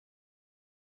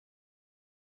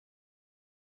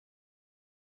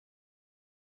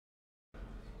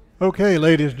Okay,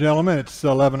 ladies and gentlemen, it's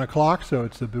 11 o'clock, so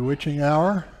it's the bewitching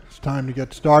hour. It's time to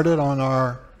get started on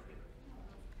our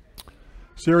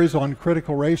series on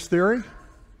critical race theory.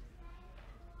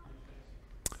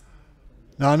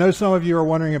 Now, I know some of you are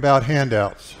wondering about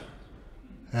handouts,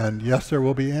 and yes, there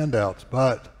will be handouts,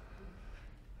 but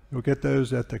you'll get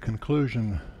those at the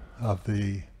conclusion of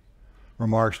the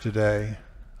remarks today,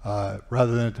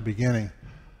 rather than at the beginning.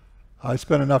 I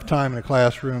spent enough time in a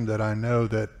classroom that I know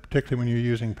that, particularly when you're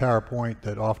using PowerPoint,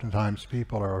 that oftentimes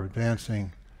people are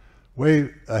advancing way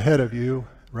ahead of you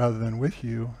rather than with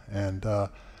you. And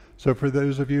so for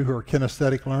those of you who are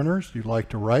kinesthetic learners, you'd like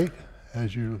to write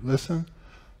as you listen,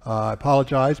 I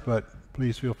apologize, but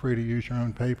please feel free to use your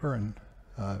own paper and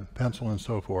pencil and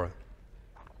so forth.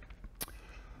 I'm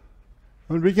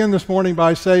going to begin this morning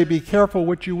by saying, be careful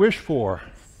what you wish for.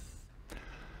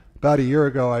 About a year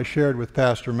ago, I shared with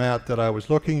Pastor Matt that I was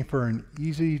looking for an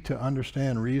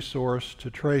easy-to-understand resource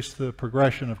to trace the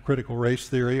progression of critical race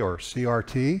theory, or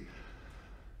CRT.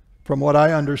 From what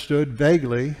I understood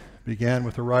vaguely, began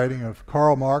with the writing of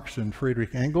Karl Marx and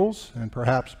Friedrich Engels, and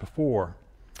perhaps before.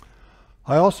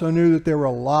 I also knew that there were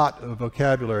a lot of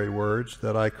vocabulary words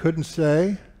that I couldn't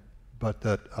say, but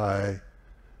that I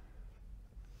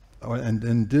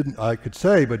could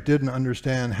say, but didn't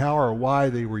understand how or why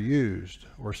they were used,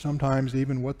 or sometimes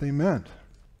even what they meant.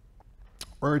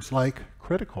 Words like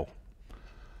critical.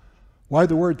 Why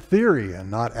the word theory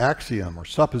and not axiom or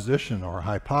supposition or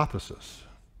hypothesis?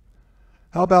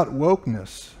 How about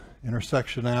wokeness,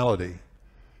 intersectionality,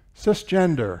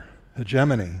 cisgender,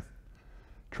 hegemony,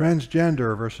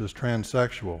 transgender versus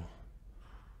transsexual,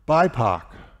 BIPOC,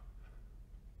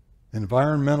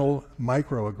 environmental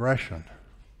microaggression,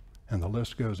 and the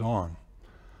list goes on.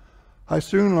 I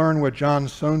soon learned what John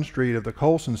Stonestreet of the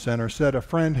Colson Center said a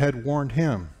friend had warned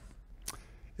him.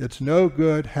 It's no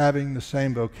good having the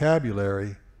same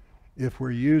vocabulary if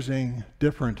we're using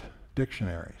different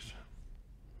dictionaries.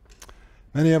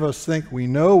 Many of us think we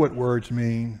know what words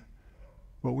mean,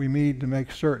 but we need to make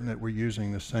certain that we're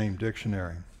using the same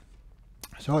dictionary.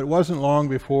 So it wasn't long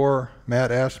before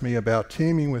Matt asked me about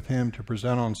teaming with him to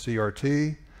present on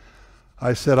CRT.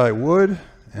 I said I would,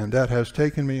 and that has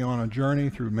taken me on a journey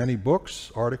through many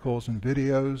books, articles, and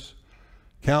videos,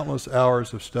 countless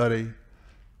hours of study,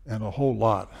 and a whole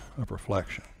lot of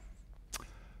reflection.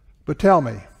 But tell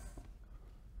me,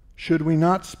 should we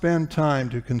not spend time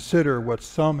to consider what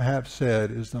some have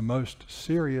said is the most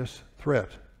serious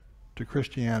threat to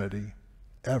Christianity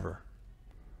ever?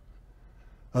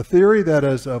 A theory that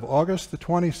as of August the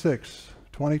 26th,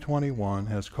 2021,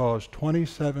 has caused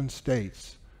 27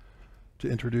 states to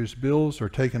introduce bills or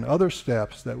taken other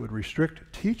steps that would restrict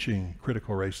teaching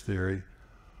critical race theory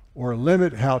or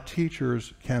limit how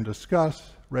teachers can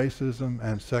discuss racism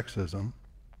and sexism,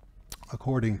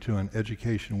 according to an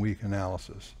Education Week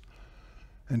analysis.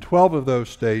 And 12 of those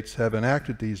states have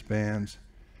enacted these bans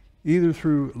either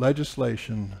through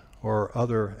legislation or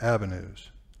other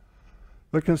avenues.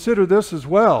 But consider this as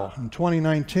well. In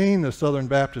 2019, the Southern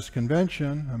Baptist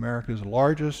Convention, America's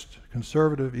largest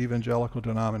conservative evangelical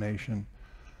denomination,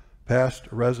 passed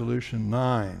Resolution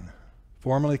 9,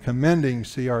 formally commending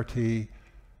CRT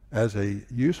as a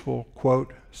useful,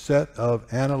 quote, set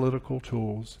of analytical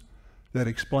tools that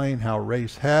explain how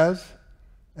race has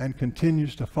and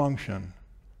continues to function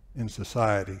in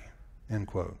society, end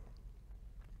quote.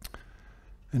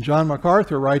 And John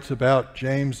MacArthur writes about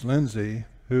James Lindsay,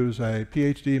 who's a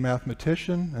PhD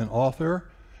mathematician and author.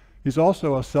 He's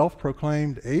also a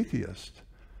self-proclaimed atheist,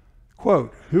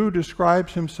 quote, who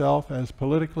describes himself as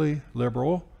politically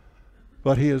liberal,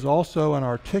 but he is also an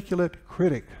articulate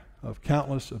critic of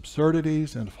countless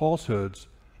absurdities and falsehoods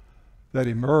that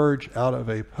emerge out of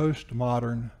a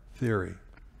postmodern theory.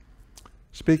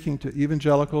 Speaking to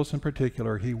evangelicals in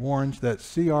particular, he warns that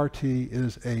CRT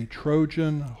is a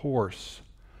Trojan horse,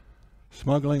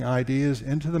 smuggling ideas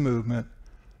into the movement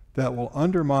that will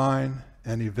undermine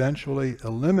and eventually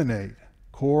eliminate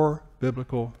core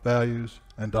biblical values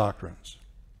and doctrines.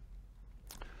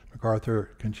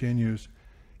 MacArthur continues,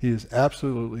 he is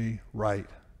absolutely right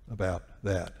about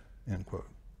that, end quote.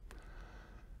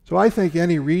 So I think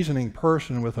any reasoning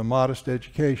person with a modest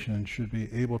education should be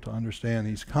able to understand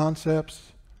these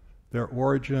concepts, their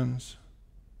origins,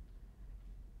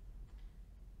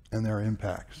 and their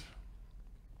impacts.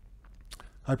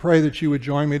 I pray that you would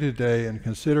join me today in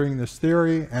considering this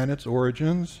theory and its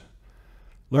origins,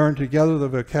 learn together the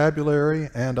vocabulary,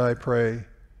 and I pray,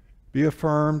 be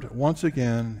affirmed once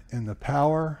again in the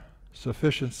power,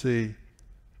 sufficiency,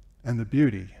 and the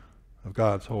beauty of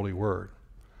God's holy word.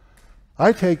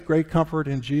 I take great comfort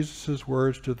in Jesus'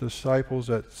 words to the disciples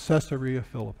at Caesarea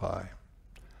Philippi.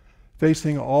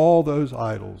 facing all those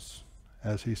idols,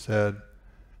 as he said,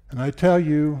 "And I tell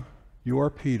you, you are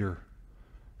Peter,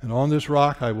 and on this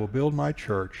rock I will build my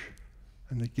church,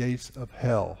 and the gates of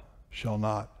hell shall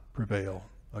not prevail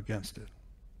against it."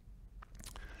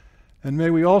 And may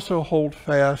we also hold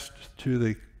fast to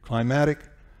the climatic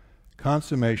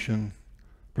consummation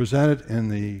presented in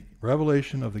the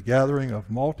revelation of the gathering of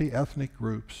multi-ethnic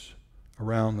groups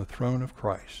around the throne of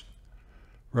Christ.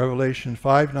 Revelation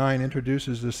 5:9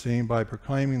 introduces this theme by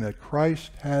proclaiming that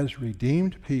Christ has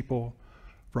redeemed people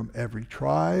from every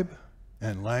tribe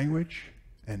and language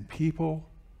and people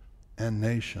and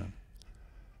nation.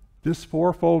 This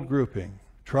fourfold grouping,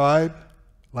 tribe,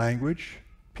 language,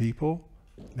 people,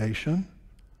 nation,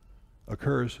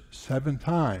 occurs 7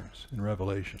 times in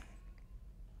Revelation.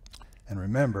 And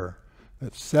remember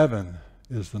that 7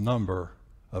 is the number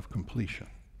of completion.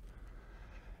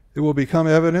 It will become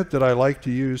evident that I like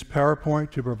to use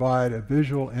PowerPoint to provide a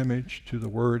visual image to the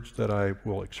words that I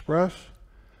will express.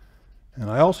 And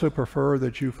I also prefer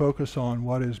that you focus on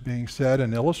what is being said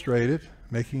and illustrate it,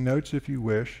 making notes if you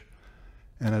wish.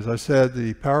 And as I said,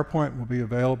 the PowerPoint will be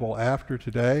available after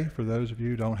today for those of you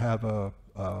who don't have a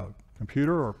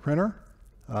computer or printer.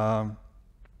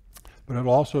 But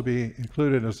it'll also be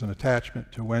included as an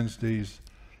attachment to Wednesday's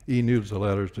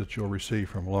e-newsletters that you'll receive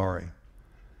from Laurie.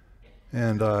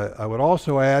 And I would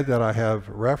also add that I have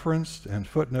referenced and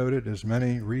footnoted as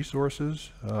many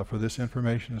resources for this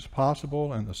information as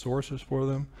possible and the sources for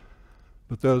them,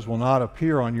 but those will not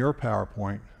appear on your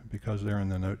PowerPoint because they're in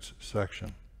the notes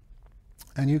section.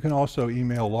 And you can also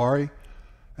email Laurie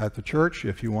at the church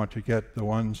if you want to get the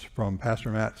ones from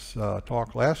Pastor Matt's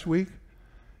talk last week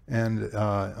and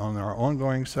on our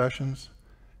ongoing sessions.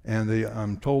 And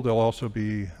I'm told they'll also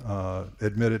be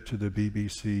admitted to the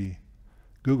BBC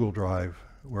Google Drive,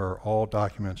 where all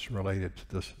documents related to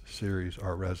this series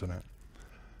are resident.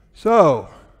 So,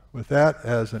 with that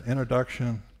as an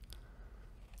introduction,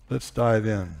 let's dive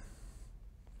in.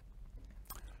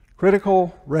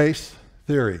 Critical race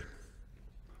theory.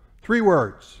 3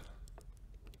 words.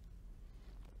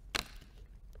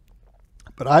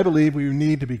 But I believe we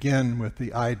need to begin with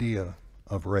the idea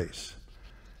of race.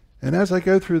 And as I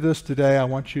go through this today, I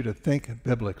want you to think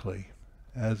biblically.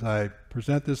 As I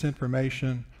present this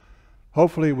information,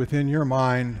 hopefully within your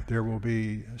mind there will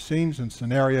be scenes and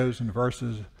scenarios and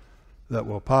verses that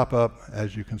will pop up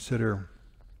as you consider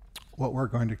what we're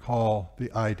going to call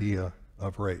the idea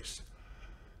of race.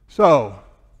 So,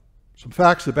 some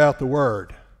facts about the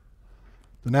word.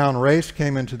 The noun race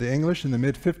came into the English in the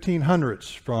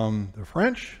mid-1500s from the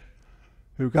French,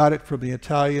 who got it from the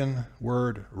Italian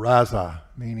word razza,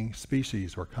 meaning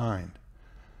species or kind.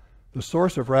 The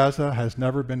source of razza has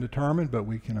never been determined, but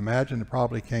we can imagine it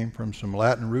probably came from some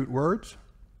Latin root words.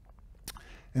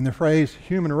 In the phrase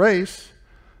human race,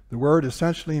 the word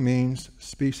essentially means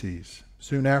species.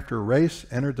 Soon after race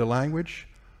entered the language,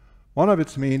 one of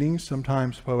its meanings,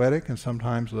 sometimes poetic and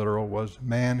sometimes literal, was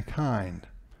mankind.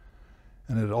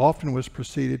 And it often was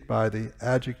preceded by the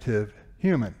adjective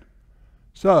human.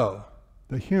 So,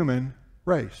 the human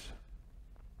race.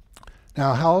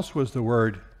 Now, how else was the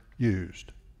word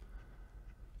used?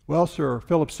 Well, Sir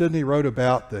Philip Sidney wrote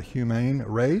about the humane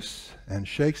race, and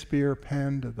Shakespeare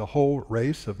penned the whole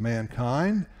race of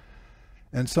mankind.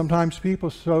 And sometimes people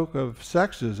spoke of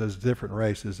sexes as different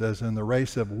races, as in the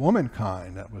race of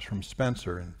womankind. That was from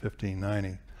Spencer in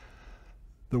 1590.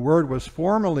 The word was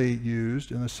formerly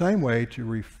used in the same way to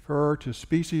refer to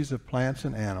species of plants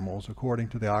and animals, according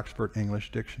to the Oxford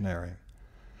English Dictionary.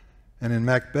 And in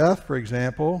Macbeth, for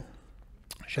example,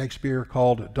 Shakespeare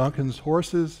called Duncan's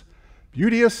horses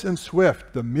beauteous and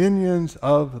swift, the minions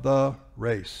of the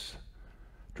race.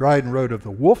 Dryden wrote of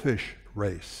the wolfish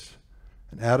race,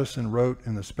 and Addison wrote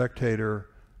in The Spectator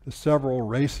the several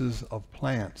races of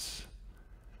plants.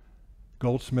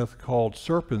 Goldsmith called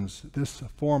serpents this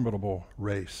formidable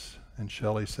race, and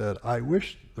Shelley said, "I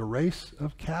wish the race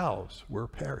of cows were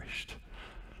perished."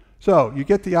 So you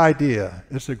get the idea.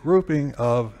 It's a grouping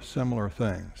of similar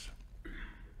things.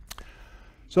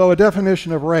 So a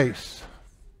definition of race.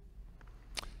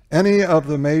 Any of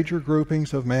the major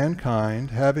groupings of mankind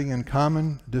having in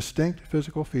common distinct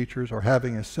physical features or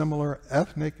having a similar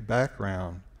ethnic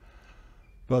background.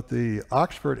 But the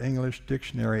Oxford English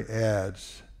Dictionary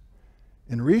adds,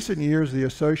 in recent years, the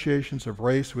associations of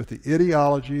race with the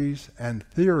ideologies and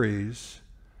theories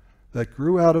that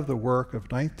grew out of the work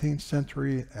of 19th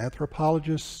century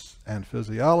anthropologists and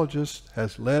physiologists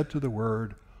has led to the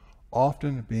word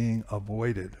often being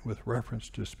avoided with reference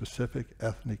to specific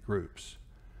ethnic groups.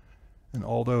 And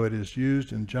although it is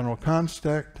used in general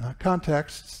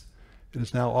contexts, it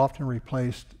is now often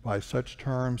replaced by such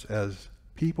terms as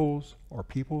peoples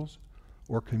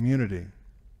or community.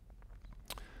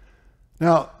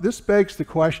 Now, this begs the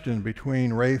question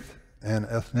between race and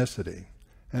ethnicity.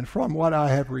 And from what I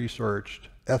have researched,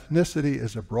 ethnicity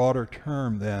is a broader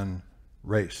term than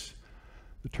race.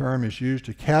 The term is used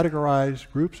to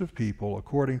categorize groups of people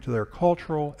according to their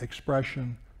cultural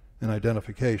expression and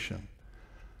identification.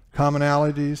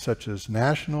 Commonalities such as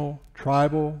national,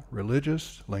 tribal,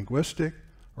 religious, linguistic,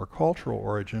 or cultural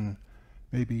origin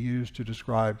may be used to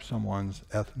describe someone's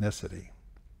ethnicity.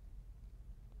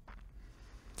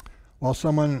 While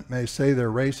someone may say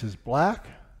their race is black,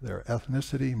 their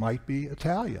ethnicity might be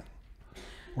Italian.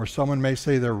 Or someone may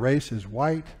say their race is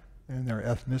white and their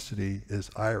ethnicity is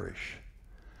Irish.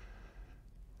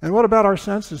 And what about our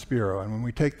Census Bureau and when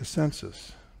we take the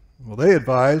census? Well, they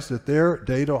advise that their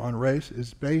data on race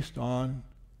is based on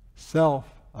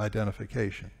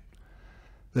self-identification.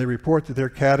 They report that their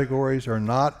categories are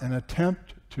not an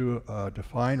attempt to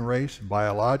define race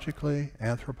biologically,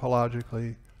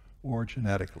 anthropologically, or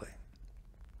genetically.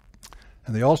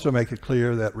 And they also make it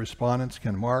clear that respondents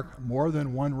can mark more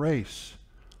than one race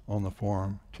on the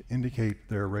form to indicate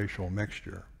their racial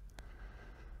mixture.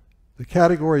 The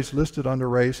categories listed under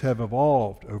race have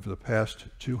evolved over the past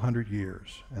 200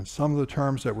 years, and some of the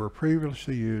terms that were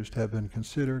previously used have been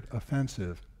considered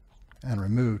offensive and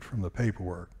removed from the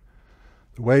paperwork.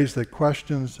 The ways that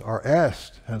questions are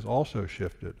asked has also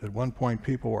shifted. At one point,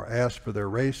 people were asked for their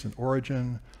race and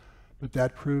origin, but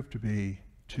that proved to be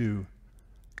too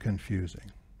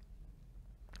confusing.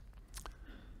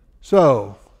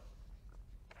 So,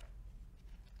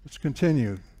 let's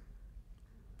continue.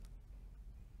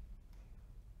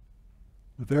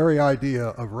 The very idea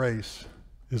of race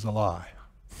is a lie.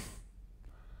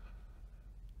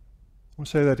 I'll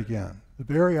say that again. The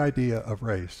very idea of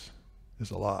race is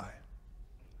a lie.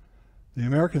 The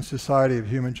American Society of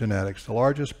Human Genetics, the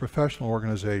largest professional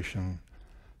organization,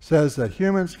 says that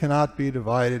humans cannot be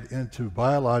divided into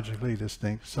biologically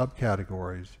distinct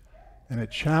subcategories, and it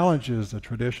challenges the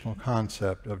traditional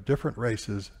concept of different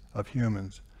races of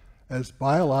humans as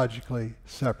biologically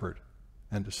separate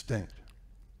and distinct.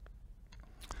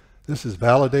 This is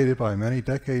validated by many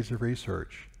decades of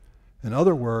research. In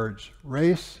other words,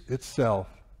 race itself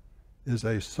is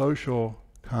a social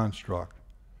construct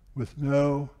with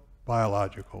no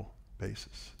biological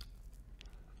basis.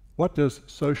 What does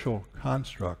social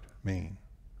construct mean?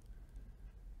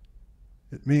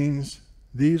 It means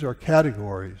these are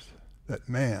categories that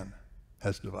man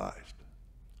has devised.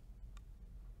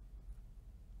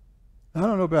 I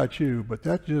don't know about you, but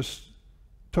that just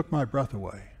took my breath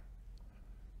away,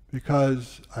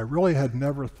 because I really had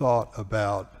never thought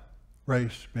about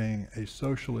race being a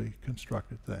socially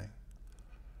constructed thing.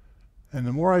 And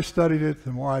the more I studied it,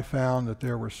 the more I found that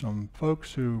there were some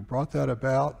folks who brought that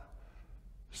about,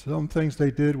 some things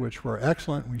they did which were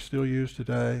excellent, we still use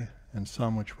today, and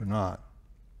some which were not.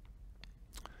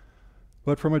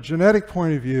 But from a genetic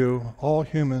point of view, all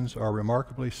humans are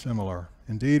remarkably similar.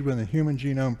 Indeed, when the Human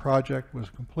Genome Project was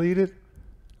completed,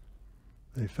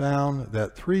 they found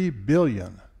that 3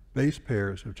 billion base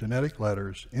pairs of genetic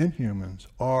letters in humans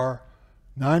are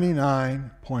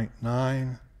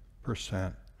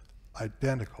 99.9%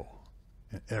 identical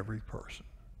in every person.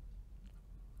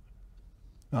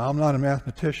 Now, I'm not a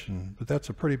mathematician, but that's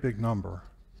a pretty big number.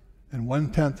 And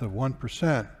 1/10 of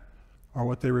 1% are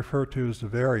what they refer to as the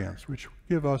variants, which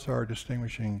give us our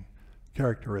distinguishing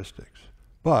characteristics.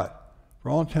 But for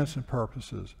all intents and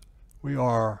purposes, we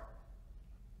are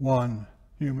one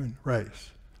human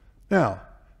race. Now,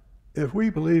 if we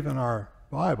believe in our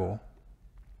Bible,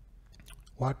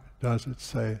 what does it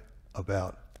say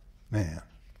about man?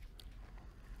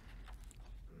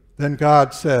 Then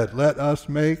God said, "Let us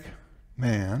make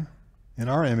man in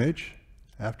our image,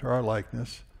 after our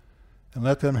likeness, and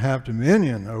let them have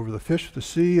dominion over the fish of the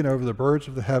sea and over the birds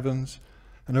of the heavens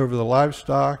and over the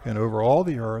livestock and over all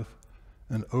the earth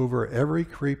and over every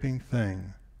creeping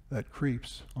thing that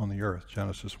creeps on the earth."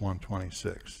 Genesis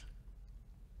 1:26.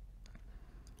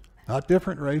 Not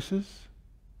different races,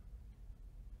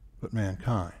 but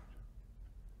mankind.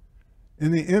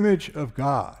 In the image of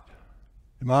God,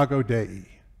 imago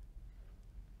Dei.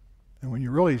 And when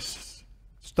you really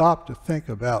stop to think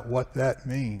about what that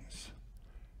means,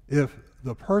 if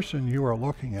the person you are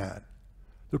looking at,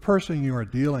 the person you are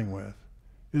dealing with,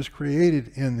 is created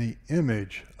in the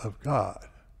image of God,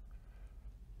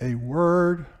 a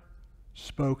word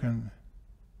spoken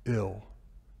ill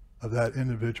of that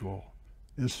individual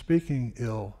is speaking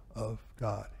ill of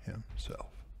God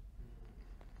himself.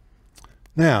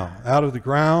 Now, out of the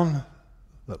ground,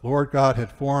 the Lord God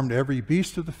had formed every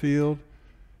beast of the field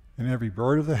and every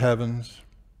bird of the heavens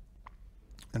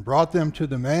and brought them to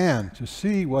the man to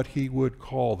see what he would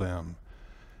call them.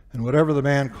 And whatever the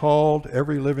man called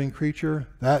every living creature,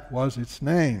 that was its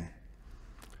name.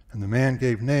 And the man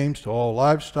gave names to all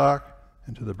livestock,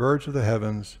 and to the birds of the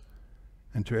heavens,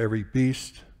 and to every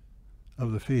beast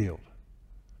of the field.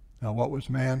 Now, what was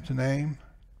man to name?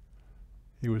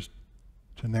 He was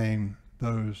to name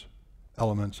those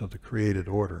elements of the created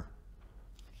order.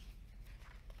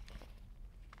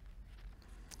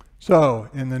 So,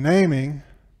 in the naming,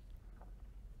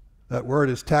 that word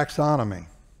is taxonomy.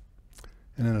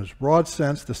 And in its broad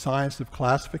sense, the science of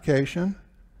classification,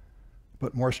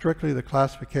 but more strictly the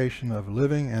classification of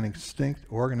living and extinct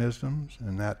organisms,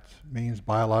 and that means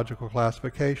biological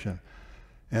classification.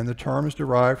 And the term is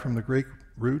derived from the Greek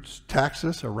roots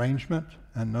taxis, arrangement,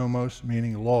 and nomos,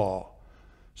 meaning law.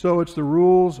 So it's the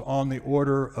rules on the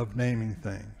order of naming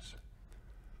things.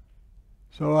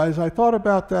 So as I thought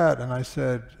about that, and I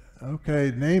said,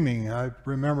 okay, naming, I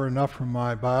remember enough from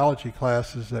my biology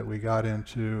classes that we got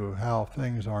into how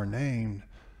things are named.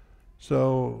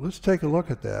 So let's take a look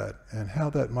at that and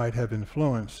how that might have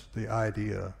influenced the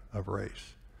idea of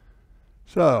race.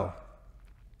 So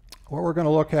what we're going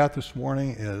to look at this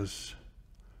morning is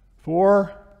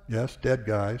 4, yes, dead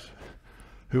guys,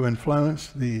 who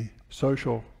influenced the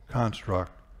social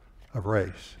construct of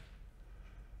race.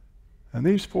 And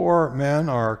these 4 men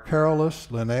are Carolus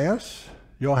Linnaeus,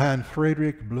 Johann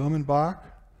Friedrich Blumenbach,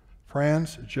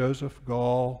 Franz Joseph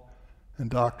Gall, and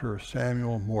Dr.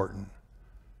 Samuel Morton.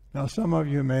 Now, some of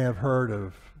you may have heard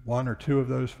of 1 or 2 of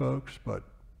those folks, but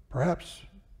perhaps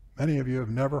many of you have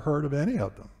never heard of any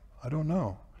of them. I don't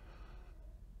know.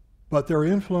 But their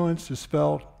influence is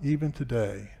felt even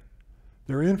today.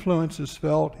 Their influence is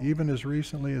felt even as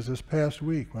recently as this past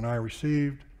week when I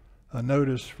received a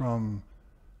notice from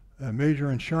a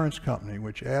major insurance company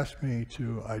which asked me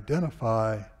to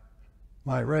identify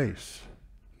my race.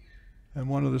 And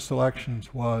one of the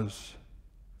selections was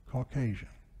Caucasian.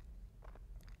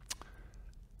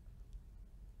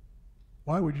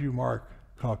 Why would you mark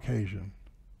Caucasian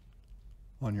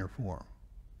on your form?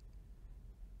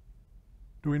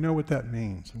 Do we know what that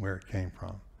means and where it came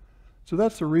from? So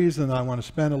that's the reason I want to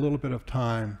spend a little bit of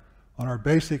time on our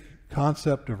basic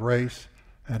concept of race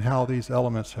and how these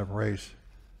elements of race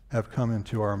have come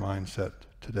into our mindset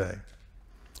today.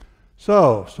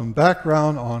 So, some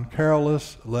background on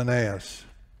Carolus Linnaeus.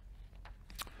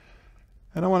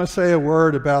 And I want to say a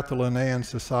word about the Linnaean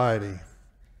Society.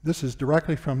 This is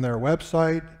directly from their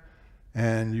website,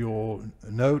 and you'll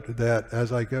note that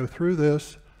as I go through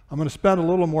this, I'm going to spend a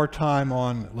little more time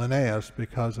on Linnaeus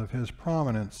because of his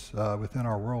prominence within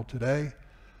our world today,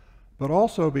 but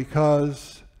also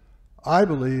because I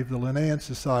believe the Linnaean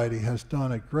Society has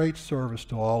done a great service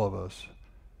to all of us.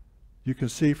 You can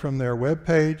see from their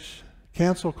webpage,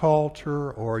 cancel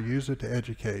culture or use it to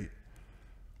educate.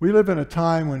 We live in a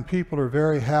time when people are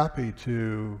very happy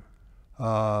to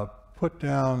put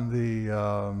down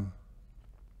the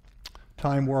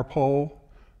time war pole,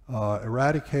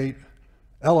 eradicate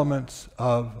elements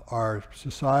of our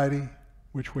society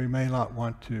which we may not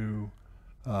want to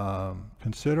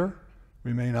consider,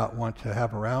 we may not want to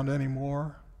have around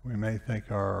anymore, we may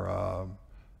think are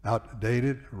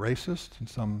outdated, racist, in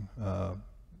some,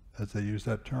 as they use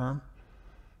that term.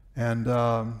 And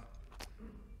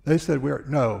they said,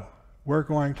 we're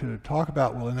going to talk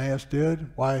about what Linnaeus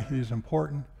did, why he's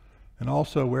important, and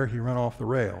also where he ran off the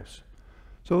rails.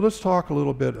 So let's talk a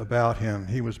little bit about him.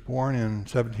 He was born in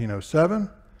 1707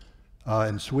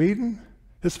 in Sweden.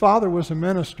 His father was a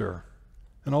minister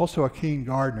and also a keen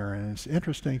gardener, and it's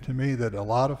interesting to me that a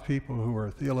lot of people who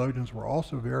were theologians were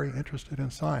also very interested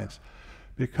in science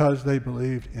because they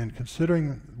believed in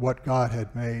considering what God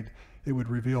had made, it would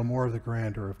reveal more of the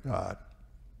grandeur of God.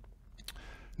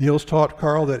 Niels taught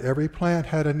Carl that every plant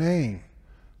had a name,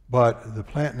 but the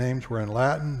plant names were in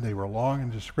Latin, they were long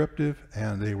and descriptive,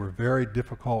 and they were very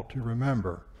difficult to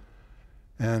remember.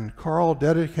 And Carl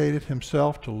dedicated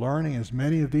himself to learning as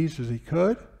many of these as he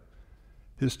could.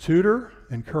 His tutor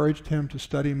encouraged him to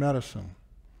study medicine.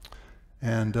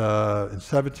 And in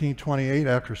 1728,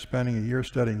 after spending a year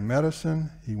studying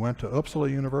medicine, he went to Uppsala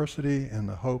University in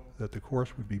the hope that the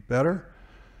course would be better.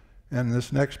 And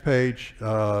this next page,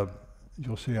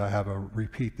 you'll see I have a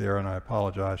repeat there, and I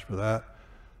apologize for that.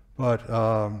 But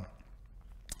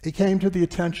he came to the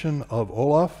attention of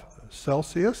Olaf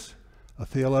Celsius, a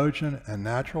theologian and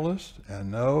naturalist.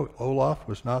 And no, Olaf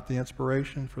was not the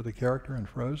inspiration for the character in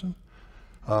Frozen.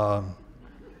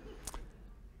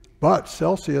 But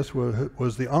Celsius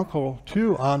was the uncle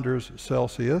to Anders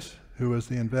Celsius, who was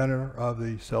the inventor of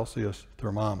the Celsius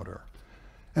thermometer.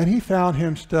 And he found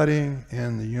him studying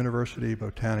in the University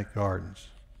Botanic Gardens.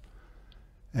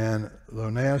 And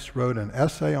Linnaeus wrote an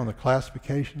essay on the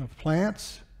classification of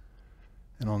plants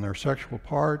and on their sexual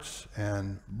parts,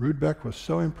 and Rudbeck was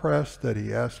so impressed that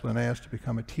he asked Linnaeus to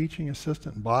become a teaching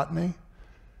assistant in botany.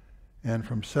 And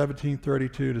from 1732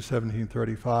 to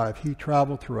 1735, he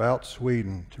traveled throughout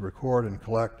Sweden to record and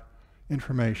collect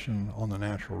information on the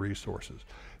natural resources.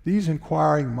 These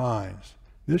inquiring minds,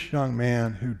 this young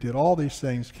man who did all these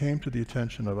things, came to the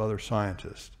attention of other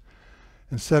scientists.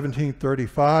 In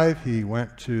 1735, he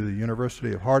went to the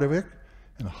University of Harderwijk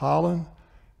in Holland,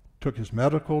 took his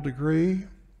medical degree.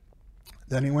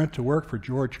 Then he went to work for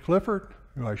George Clifford,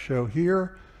 who I show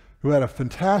here, who had a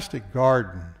fantastic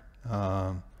garden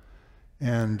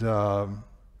in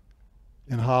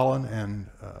Holland. And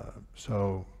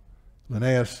so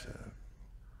Linnaeus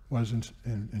was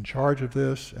in charge of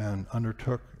this and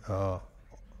undertook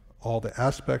all the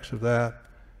aspects of that.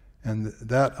 And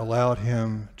that allowed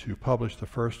him to publish the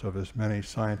first of his many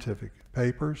scientific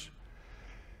papers.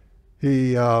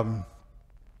 He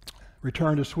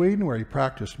returned to Sweden, where he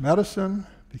practiced medicine,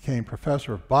 became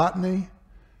professor of botany,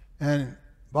 and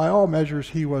by all measures,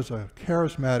 he was a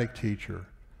charismatic teacher.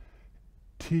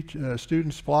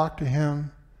 Students flocked to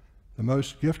him, the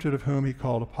most gifted of whom he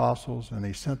called apostles, and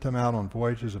he sent them out on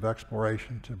voyages of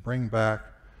exploration to bring back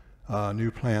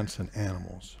new plants and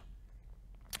animals.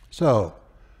 So,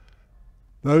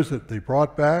 those that they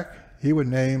brought back, he would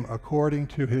name according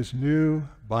to his new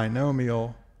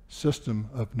binomial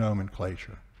system of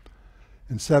nomenclature.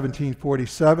 In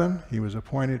 1747, he was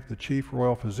appointed the chief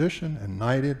royal physician and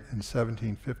knighted in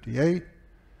 1758.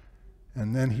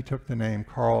 And then he took the name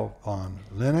Carl von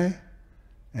Linné,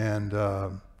 and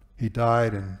he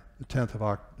died in the 10th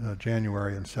of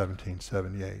January in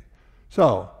 1778.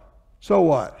 So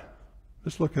what?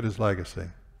 Let's look at his legacy.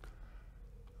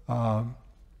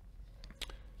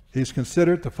 He's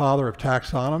considered the father of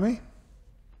taxonomy.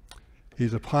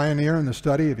 He's a pioneer in the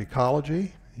study of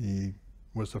ecology. He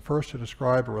was the first to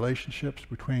describe relationships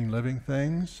between living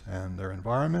things and their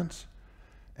environments.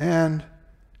 And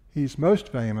he's most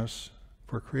famous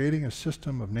for creating a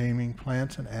system of naming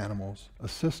plants and animals, a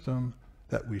system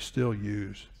that we still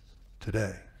use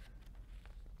today.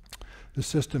 The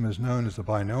system is known as the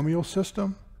binomial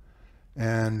system,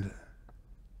 and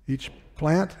each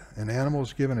plant and animal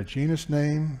is given a genus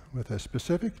name with a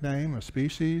specific name, a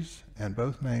species, and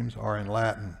both names are in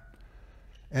Latin.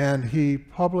 And he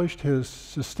published his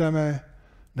Systema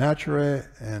Naturae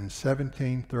in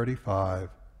 1735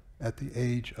 at the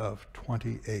age of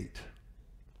 28.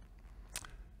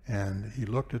 And he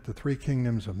looked at the three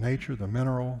kingdoms of nature, the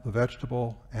mineral, the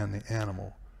vegetable, and the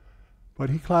animal. But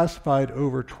he classified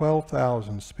over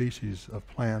 12,000 species of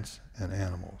plants and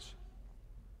animals.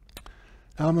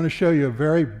 Now I'm going to show you a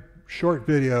very short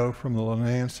video from the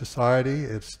Linnaean Society.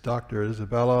 It's Dr.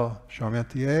 Isabella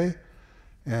Charmentier.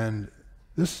 And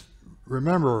this,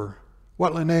 remember,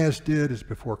 what Linnaeus did is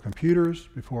before computers,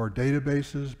 before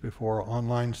databases, before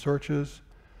online searches.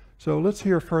 So let's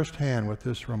hear firsthand what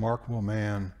this remarkable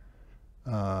man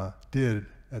did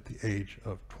at the age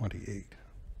of 28.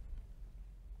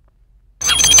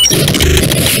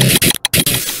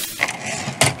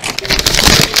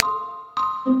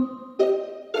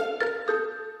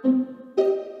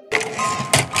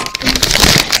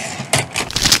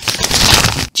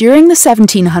 During the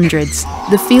 1700s,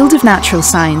 the field of natural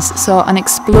science saw an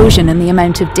explosion in the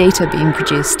amount of data being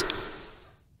produced.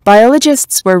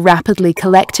 Biologists were rapidly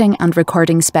collecting and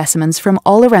recording specimens from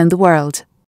all around the world.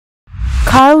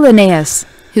 Carl Linnaeus,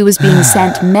 who was being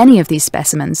sent many of these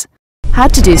specimens,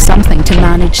 had to do something to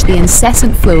manage the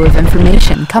incessant flow of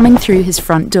information coming through his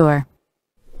front door.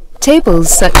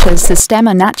 Tables such as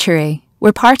Systema Naturae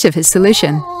were part of his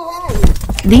solution.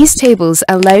 These tables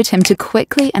allowed him to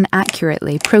quickly and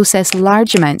accurately process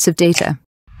large amounts of data.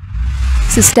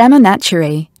 Systema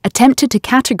Naturae attempted to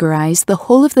categorize the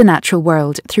whole of the natural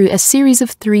world through a series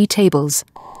of 3 tables: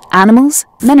 animals,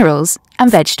 minerals,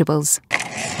 and vegetables.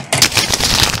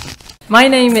 My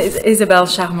name is Isabelle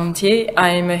Charmentier.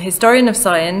 I'm a historian of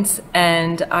science,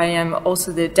 and I am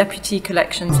also the Deputy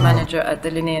Collections Manager at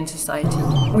the Linnaean Society.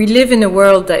 We live in a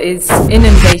world that is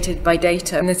inundated by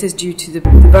data, and this is due to the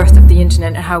birth of the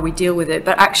internet and how we deal with it,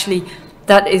 but actually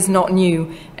that is not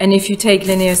new. And if you take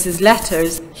Linnaeus's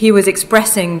letters, he was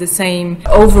expressing the same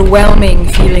overwhelming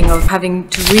feeling of having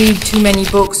to read too many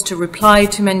books, to reply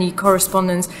to many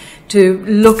correspondence, to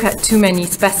look at too many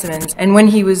specimens. And when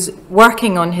he was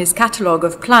working on his catalogue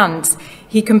of plants,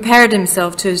 he compared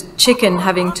himself to a chicken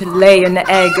having to lay an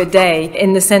egg a day,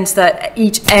 in the sense that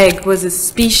each egg was a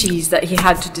species that he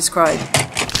had to describe.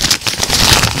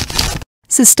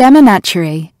 Systema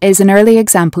Naturae is an early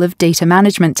example of data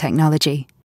management technology,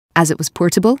 as it was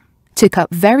portable, took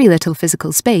up very little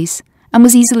physical space, and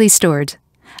was easily stored,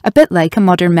 a bit like a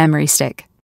modern memory stick.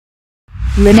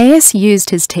 Linnaeus used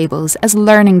his tables as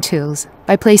learning tools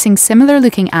by placing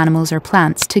similar-looking animals or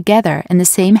plants together in the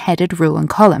same headed row and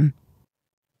column.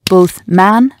 Both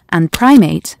man and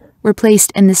primate were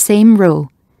placed in the same row,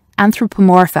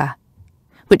 anthropomorpha,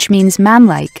 which means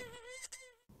man-like.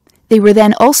 They were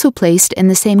then also placed in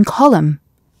the same column,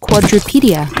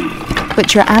 quadrupedea,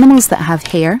 which are animals that have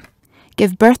hair,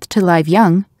 give birth to live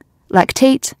young,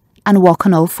 lactate, and walk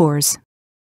on all fours.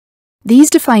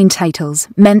 These defined titles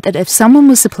meant that if someone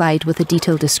was supplied with a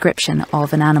detailed description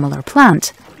of an animal or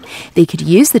plant, they could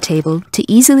use the table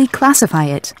to easily classify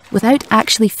it without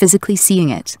actually physically seeing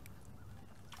it.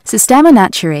 Systema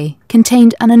Naturae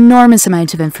contained an enormous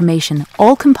amount of information,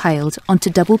 all compiled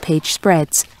onto double-page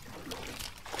spreads.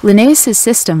 Linnaeus'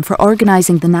 system for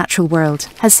organising the natural world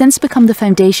has since become the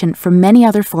foundation for many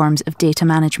other forms of data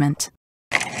management.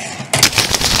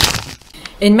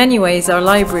 In many ways, our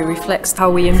library reflects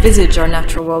how we envisage our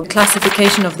natural world.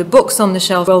 Classification of the books on the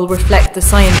shelf will reflect the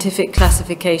scientific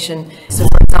classification. So,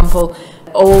 for example,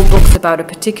 all books about a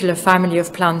particular family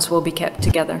of plants will be kept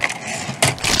together.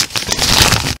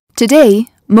 Today,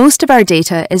 most of our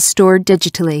data is stored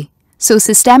digitally, so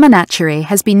Systema Naturae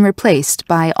has been replaced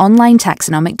by online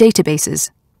taxonomic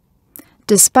databases.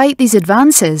 Despite these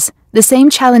advances, the same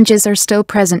challenges are still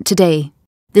present today.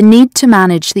 The need to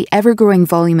manage the ever-growing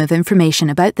volume of information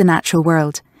about the natural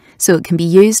world, so it can be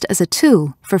used as a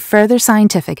tool for further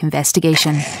scientific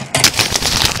investigation.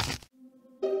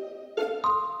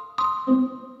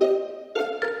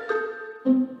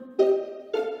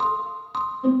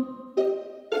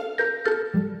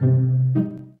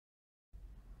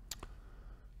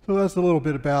 So that's a little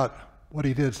bit about what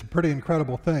he did. Some pretty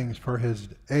incredible things for his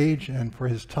age and for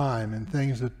his time, and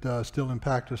things that still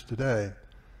impact us today.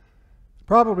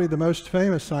 Probably the most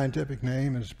famous scientific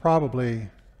name is probably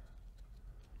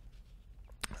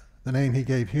the name he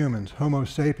gave humans, Homo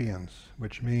sapiens,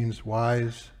 which means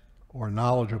wise or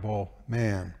knowledgeable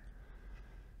man.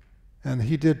 And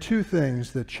he did two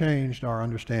things that changed our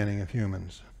understanding of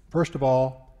humans. First of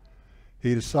all,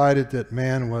 he decided that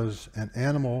man was an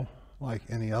animal like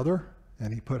any other,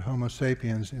 and he put Homo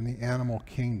sapiens in the animal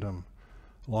kingdom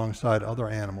alongside other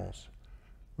animals,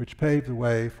 which paved the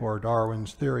way for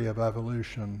Darwin's theory of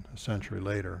evolution a century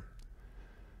later.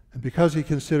 And because he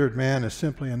considered man as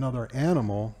simply another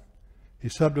animal, he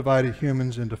subdivided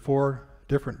humans into 4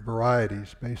 different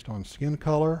varieties based on skin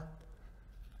color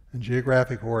and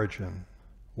geographic origin: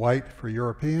 white for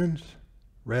Europeans,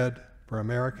 red for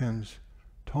Americans,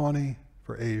 tawny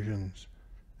for Asians,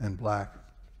 and black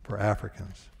for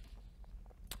Africans.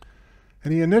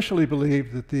 And he initially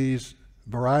believed that these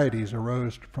varieties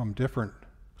arose from different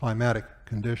climatic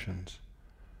conditions.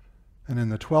 And in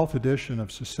the 12th edition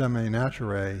of Systema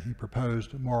Naturae, he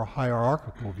proposed more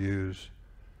hierarchical views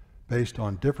based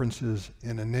on differences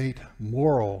in innate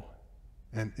moral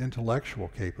and intellectual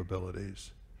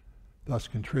capabilities, thus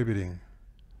contributing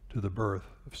to the birth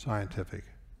of scientific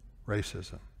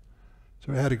racism.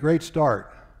 So he had a great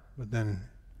start, but then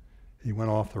he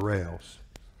went off the rails.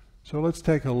 So let's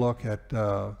take a look at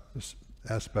this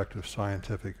aspect of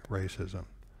scientific racism.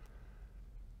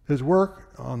 His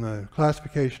work on the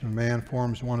classification of man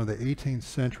forms one of the 18th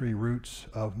century roots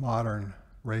of modern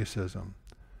racism.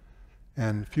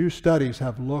 And few studies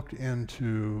have looked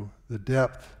into the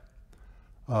depth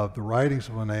of the writings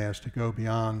of Linnaeus to go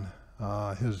beyond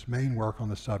his main work on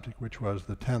the subject, which was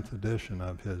the 10th edition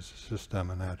of his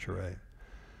Systema Naturae.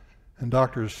 And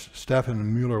Dr.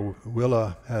 Stefan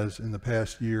Müller-Wille has, in the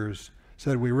past years,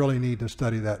 said we really need to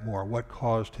study that more. What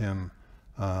caused him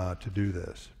to do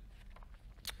this?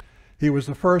 He was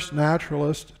the first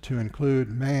naturalist to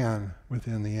include man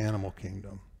within the animal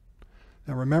kingdom.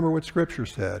 Now remember what Scripture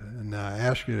said, and I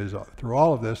ask you to, through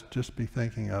all of this, just be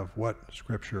thinking of what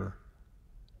Scripture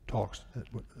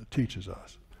teaches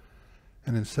us.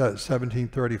 And in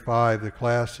 1735, the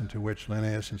class into which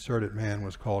Linnaeus inserted man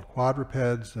was called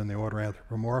quadrupeds in the order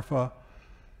Anthropomorpha,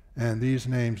 and these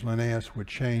names Linnaeus would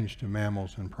change to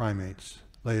mammals and primates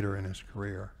later in his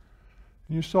career.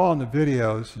 You saw in the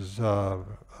video, this is not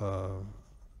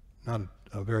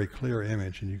a very clear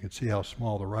image, and you can see how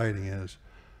small the writing is,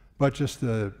 but just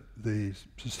the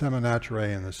Systema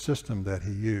Naturae and the system that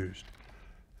he used.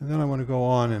 And then I want to go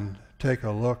on and take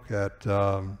a look at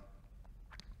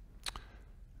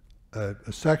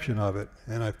a section of it,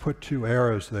 and I've put 2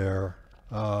 arrows there.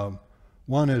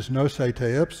 One is nose te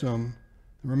ipsum.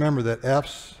 Remember that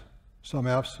F's, some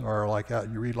F's are like,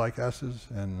 you read like S's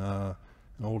in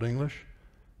Old English.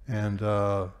 And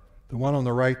the one on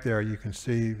the right there, you can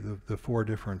see the 4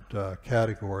 different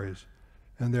categories.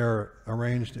 and they're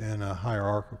arranged in a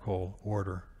hierarchical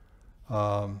order.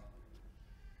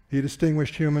 He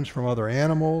distinguished humans from other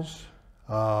animals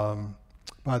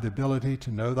by the ability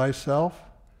to know thyself,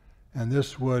 and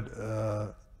this would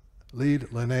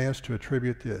lead Linnaeus to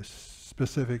attribute the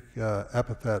specific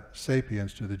epithet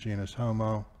sapiens to the genus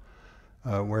Homo,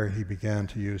 where he began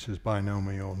to use his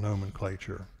binomial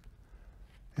nomenclature.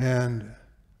 And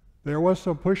there was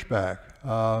some pushback.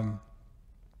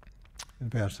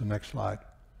 Advance to the next slide,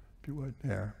 if you would,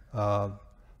 there.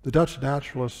 The Dutch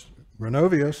naturalist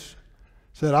Gronovius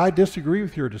said, "I disagree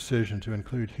with your decision to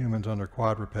include humans under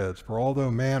quadrupeds, for although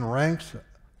man ranks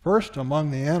first among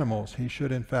the animals, he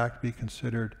should in fact be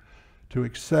considered to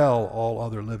excel all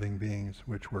other living beings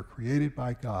which were created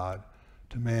by God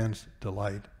to man's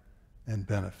delight and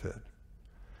benefit."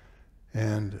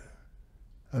 And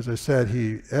as I said,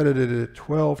 he edited it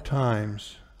 12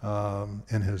 times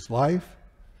in his life.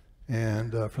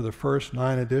 And for the first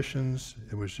 9 editions,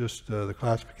 it was just the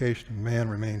classification of man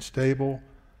remained stable.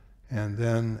 And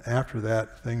then after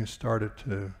that, things started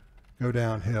to go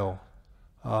downhill.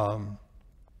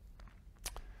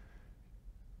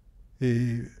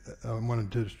 He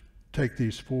wanted to take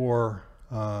these 4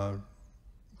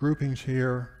 groupings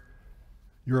here.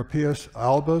 Europaeus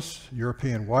albus,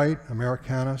 European white,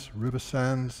 Americanus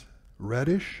rubescens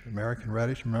reddish, American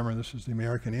reddish. Remember, this is the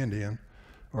American Indian,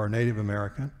 or Native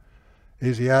American.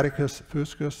 Asiaticus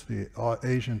fuscus, the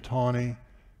Asian tawny,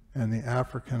 and the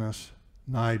Africanus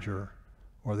niger,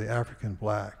 or the African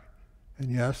black.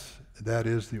 And yes, that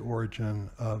is the origin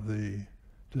of the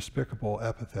despicable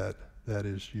epithet that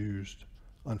is used,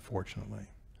 unfortunately.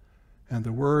 And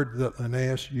the word that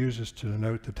Linnaeus uses to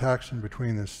denote the taxon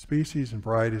between the species and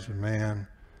varieties of man,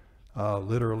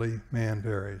 literally, man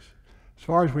varies. As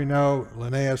far as we know,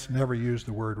 Linnaeus never used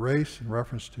the word race in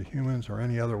reference to humans or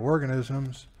any other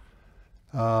organisms.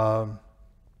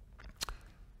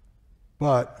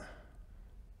 But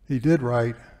he did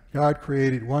write, "God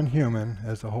created one human,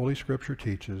 as the Holy Scripture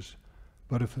teaches,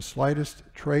 but if the slightest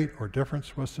trait or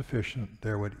difference was sufficient,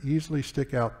 there would easily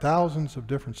stick out thousands of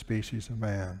different species of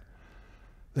man.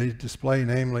 They display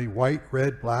namely white,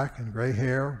 red, black, and gray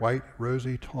hair, white,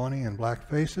 rosy, tawny, and black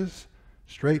faces,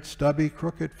 straight, stubby,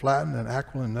 crooked, flattened, and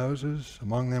aquiline noses.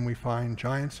 Among them we find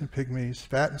giants and pygmies,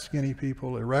 fat and skinny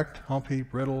people, erect, humpy,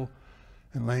 brittle,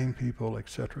 and lame people,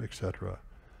 etc., etc.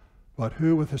 But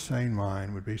who with a sane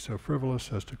mind would be so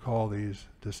frivolous as to call these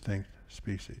distinct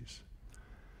species?"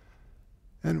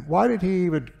 And why did he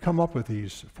even come up with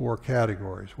these 4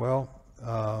 categories? Well,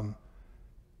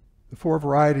 the 4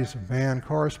 varieties of man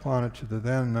corresponded to the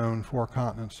then known 4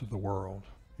 continents of the world: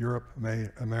 Europe,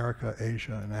 America,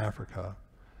 Asia, and Africa.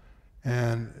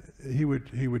 And he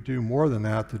would do more than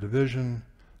that. The division,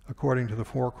 according to the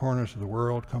 4 corners of the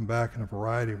world, come back in a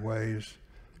variety of ways.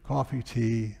 Coffee,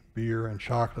 tea, beer, and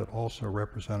chocolate also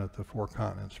represented the 4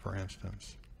 continents, for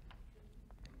instance.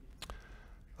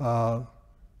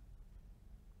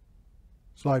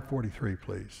 Slide 43,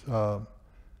 please.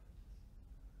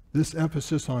 This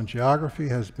emphasis on geography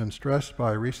has been stressed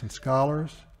by recent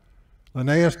scholars.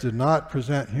 Linnaeus did not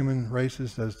present human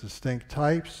races as distinct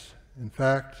types. In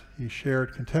fact, he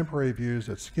shared contemporary views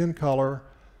that skin color,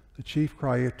 the chief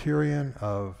criterion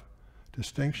of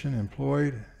distinction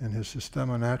employed in his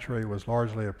Systema Naturae, was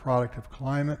largely a product of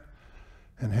climate,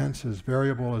 and hence as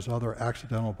variable as other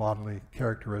accidental bodily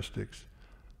characteristics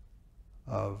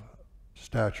of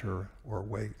stature or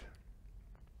weight.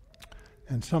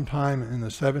 And sometime in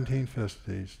the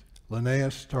 1750s,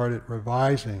 Linnaeus started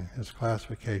revising his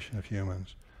classification of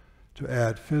humans to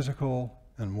add physical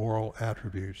and moral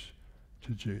attributes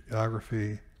to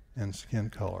geography and skin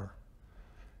color.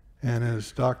 And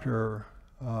as Dr.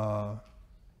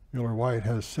 Mueller-White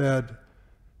has said,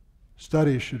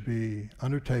 studies should be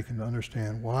undertaken to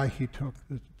understand why he took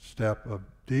the step of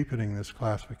deepening this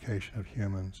classification of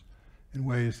humans in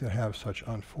ways that have such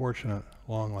unfortunate,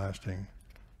 long-lasting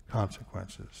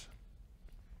consequences.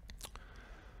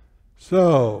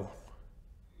 So,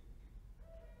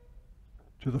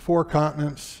 to the 4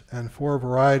 continents and 4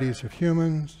 varieties of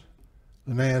humans,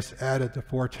 Linnaeus added the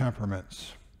 4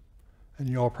 temperaments. And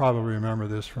you all probably remember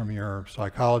this from your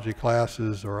psychology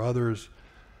classes or others.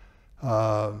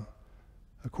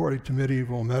 According to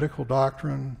medieval medical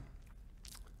doctrine,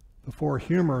 the 4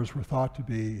 humors were thought to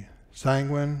be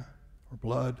sanguine, or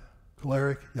blood,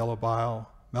 choleric, yellow bile,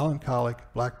 melancholic,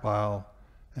 black bile,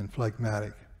 and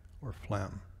phlegmatic, or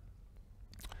phlegm.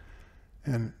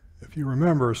 And if you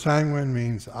remember, sanguine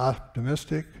means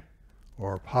optimistic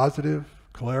or positive,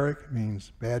 choleric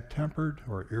means bad-tempered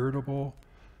or irritable,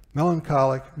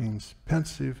 melancholic means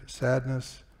pensive,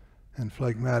 sadness, and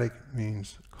phlegmatic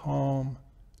means calm,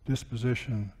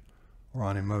 disposition, or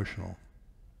unemotional.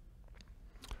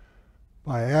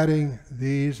 By adding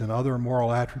these and other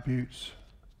moral attributes,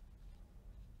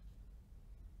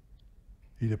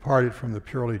 he departed from the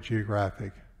purely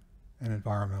geographic and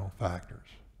environmental factors.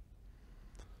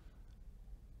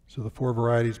 So the 4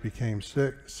 varieties became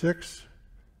 6,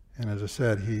 and as I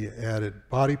said, he added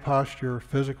body posture,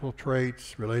 physical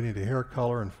traits relating to hair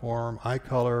color and form, eye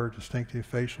color, distinctive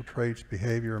facial traits,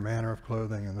 behavior, manner of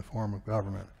clothing, and the form of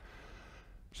government.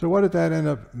 So what did that end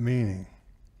up meaning?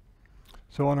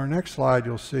 So on our next slide,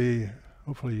 you'll see,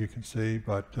 hopefully you can see,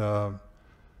 but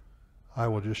I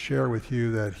will just share with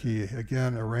you that he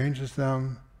again arranges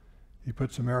them. He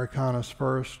puts Americanus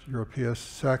first, Europaeus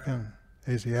second,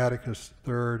 Asiaticus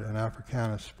third, and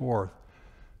Africanus fourth.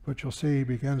 But you'll see he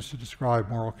begins to describe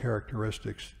moral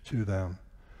characteristics to them.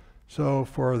 So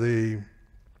for the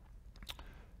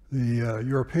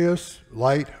Europaeus,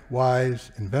 light,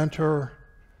 wise, inventor;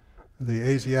 the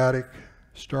Asiatic,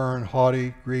 stern,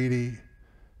 haughty, greedy;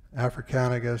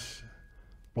 Africanus,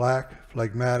 black,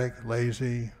 phlegmatic,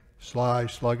 lazy, sly,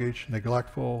 sluggish,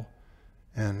 neglectful,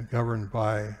 and governed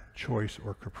by choice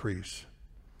or caprice.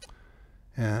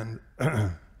 And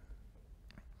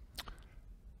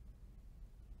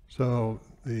so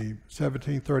the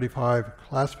 1735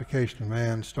 classification of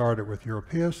man started with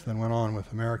Europaeus, then went on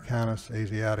with Americanus,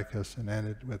 Asiaticus, and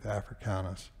ended with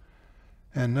Africanus.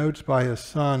 And notes by his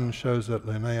son shows that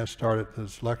Linnaeus started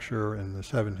this lecture in the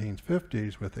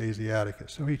 1750s with Asiaticus.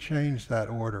 So he changed that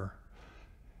order,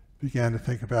 began to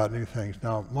think about new things.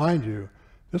 Now, mind you,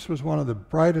 this was one of the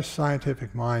brightest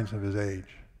scientific minds of his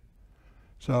age.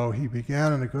 So he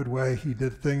began in a good way. He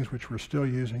did things which we're still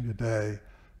using today,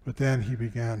 but then he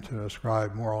began to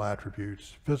ascribe moral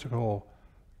attributes, physical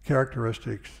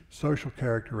characteristics, social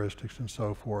characteristics, and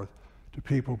so forth to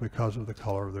people because of the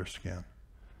color of their skin.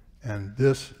 And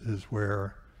this is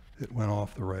where it went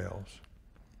off the rails.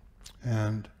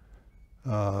 And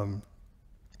by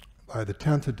the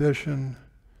 10th edition,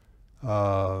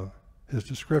 his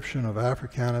description of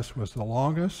Africanus was the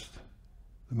longest,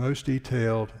 the most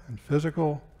detailed and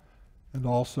physical, and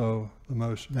also the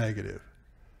most negative.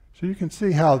 So you can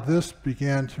see how this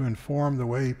began to inform the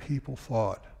way people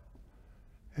thought.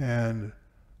 And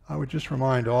I would just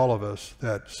remind all of us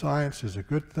that science is a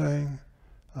good thing.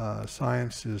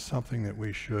 Science is something that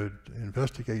we should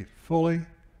investigate fully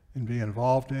and be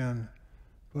involved in,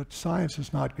 but science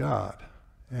is not God.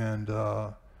 And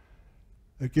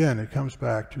again, it comes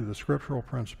back to the scriptural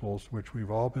principles which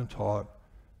we've all been taught,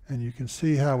 and you can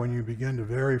see how when you begin to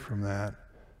vary from that,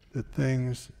 that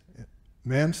things,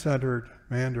 man-centered,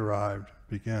 man-derived,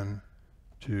 begin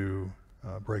to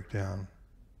break down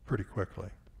pretty quickly.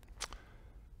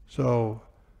 So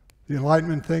the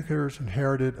Enlightenment thinkers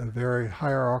inherited a very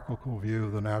hierarchical view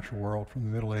of the natural world from the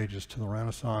Middle Ages to the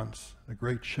Renaissance, a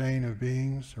great chain of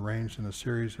beings arranged in a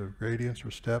series of gradients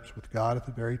or steps with God at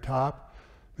the very top,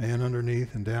 man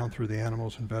underneath, and down through the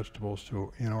animals and vegetables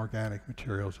to inorganic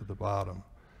materials at the bottom.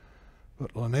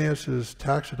 But Linnaeus's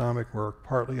taxonomic work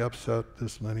partly upset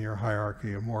this linear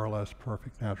hierarchy of more or less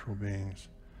perfect natural beings.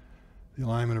 The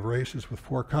alignment of races with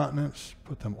 4 continents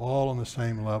put them all on the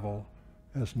same level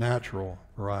as natural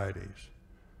varieties.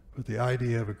 But the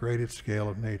idea of a graded scale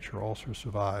of nature also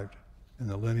survived in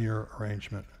the linear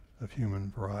arrangement of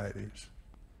human varieties.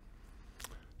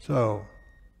 So,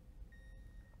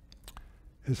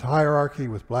 his hierarchy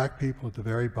with black people at the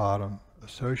very bottom,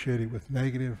 associated with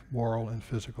negative moral and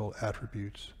physical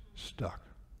attributes, stuck.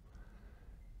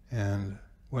 And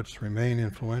what's remained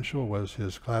influential was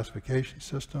his classification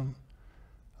system,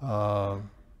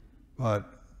 but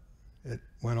it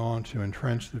went on to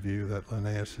entrench the view that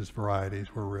Linnaeus's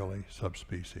varieties were really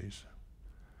subspecies.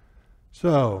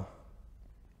 So,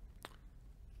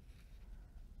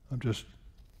 I'm just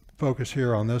focus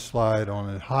here on this slide on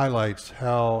it highlights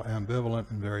how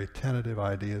ambivalent and very tentative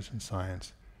ideas in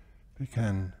science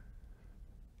can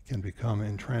become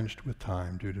entrenched with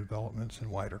time due to developments in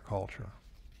wider culture.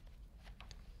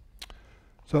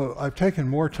 So I've taken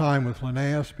more time with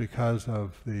Linnaeus because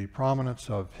of the prominence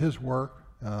of his work,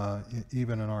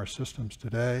 even in our systems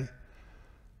today.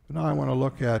 But now I want to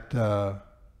look at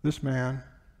this man,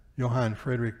 Johann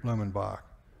Friedrich Blumenbach.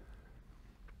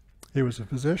 He was a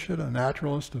physician, a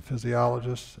naturalist, a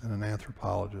physiologist, and an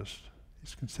anthropologist.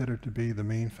 He's considered to be the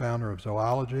main founder of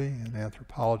zoology and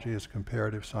anthropology as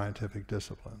comparative scientific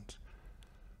disciplines.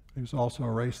 He was also a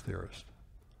race theorist.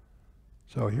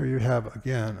 So here you have,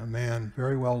 again, a man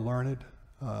very well learned,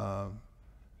 an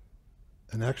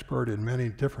expert in many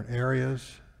different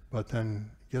areas, but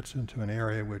then gets into an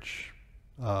area which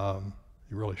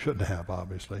he really shouldn't have,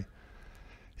 obviously.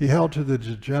 He held to the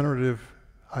degenerative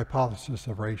hypothesis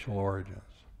of racial origins.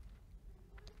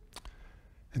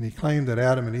 And he claimed that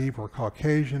Adam and Eve were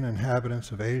Caucasian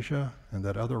inhabitants of Asia and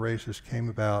that other races came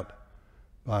about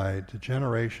by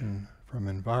degeneration from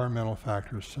environmental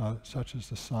factors such as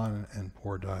the sun and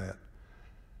poor diet.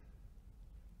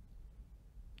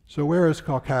 So where is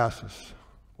Caucasus?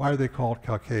 Why are they called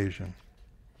Caucasian?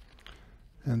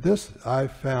 And this I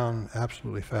found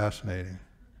absolutely fascinating.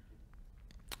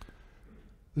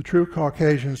 The true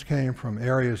Caucasians came from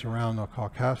areas around the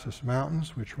Caucasus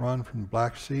Mountains, which run from the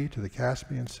Black Sea to the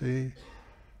Caspian Sea,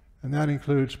 and that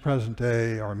includes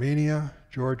present-day Armenia,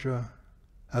 Georgia,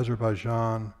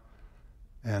 Azerbaijan,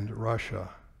 and Russia.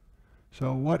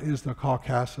 So what is the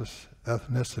Caucasus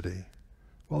ethnicity?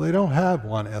 Well, they don't have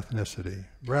one ethnicity.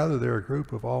 Rather, they're a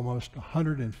group of almost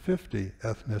 150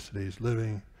 ethnicities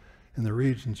living in the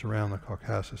regions around the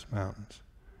Caucasus Mountains.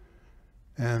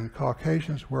 And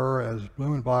Caucasians were, as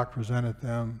Blumenbach presented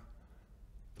them,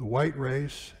 the white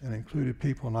race, and included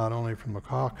people not only from the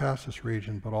Caucasus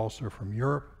region, but also from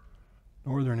Europe,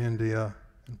 northern India,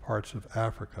 and parts of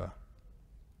Africa.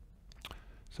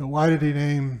 So why did he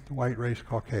name the white race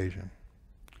Caucasian?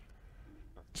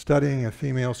 Studying a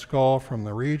female skull from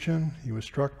the region, he was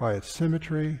struck by its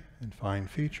symmetry and fine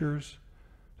features,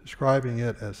 describing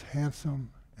it as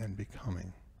handsome and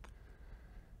becoming.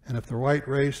 And if the white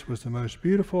race was the most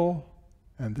beautiful,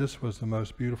 and this was the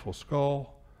most beautiful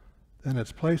skull, then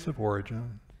its place of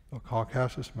origin, the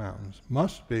Caucasus Mountains,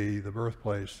 must be the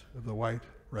birthplace of the white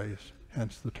race,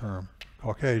 hence the term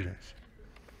Caucasians.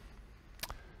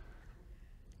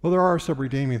 Well, there are some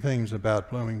redeeming things about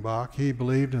Blumenbach. He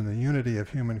believed in the unity of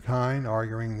humankind,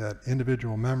 arguing that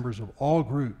individual members of all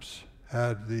groups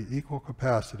had the equal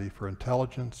capacity for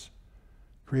intelligence,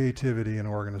 creativity, and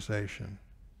organization.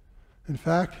 In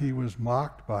fact, he was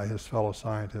mocked by his fellow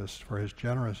scientists for his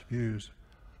generous views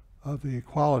of the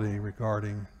equality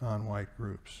regarding non-white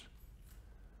groups.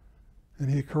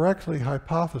 And he correctly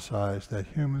hypothesized that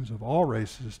humans of all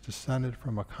races descended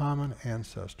from a common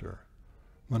ancestor,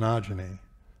 monogeny,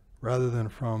 rather than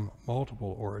from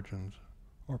multiple origins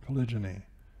or polygyny,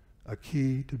 a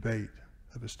key debate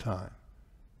of his time.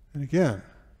 And again,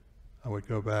 I would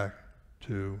go back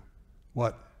to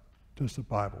what does the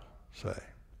Bible say?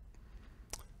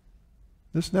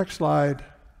 This next slide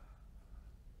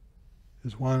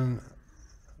is one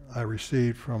I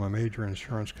received from a major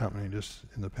insurance company just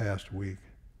in the past week.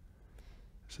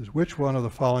 It says, which one of the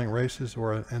following races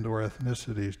or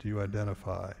ethnicities do you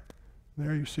identify?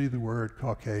 There you see the word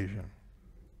Caucasian.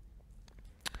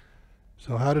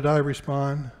 So how did I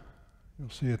respond? You'll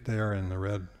see it there in the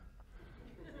red.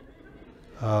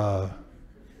 And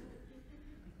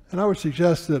I would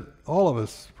suggest that all of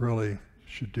us really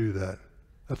should do that.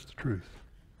 That's the truth.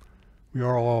 We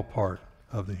are all part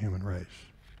of the human race.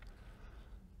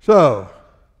 So,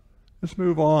 let's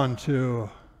move on to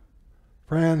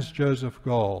Franz Joseph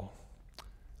Gall.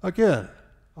 Again,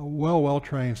 a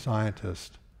well-trained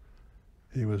scientist.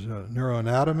 He was a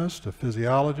neuroanatomist, a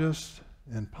physiologist,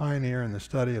 and pioneer in the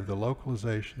study of the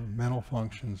localization of mental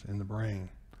functions in the brain.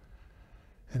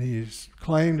 And he's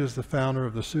claimed as the founder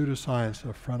of the pseudoscience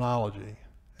of phrenology.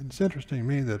 And it's interesting to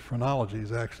me that phrenology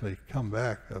has actually come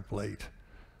back of late.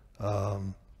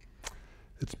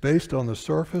 It's based on the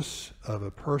surface of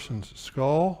a person's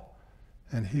skull,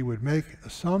 and he would make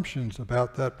assumptions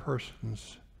about that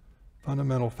person's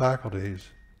fundamental faculties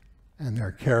and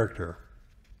their character.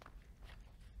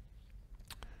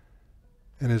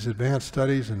 In his advanced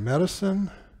studies in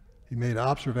medicine, he made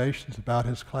observations about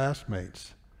his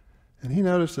classmates, and he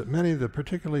noticed that many of the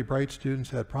particularly bright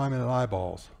students had prominent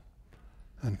eyeballs,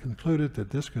 and concluded that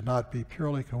this could not be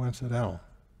purely coincidental.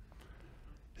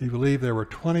 He believed there were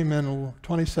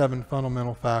 27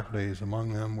 fundamental faculties.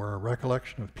 Among them were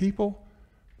recollection of people,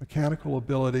 mechanical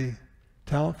ability,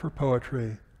 talent for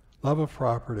poetry, love of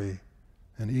property,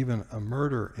 and even a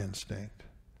murder instinct.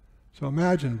 So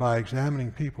imagine by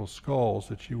examining people's skulls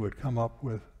that you would come up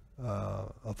with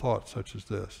a thought such as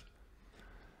this.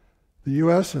 The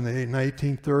U.S. in the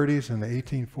 1830s and the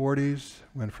 1840s,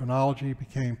 when phrenology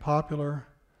became popular,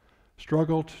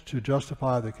 struggled to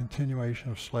justify the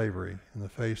continuation of slavery in the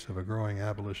face of a growing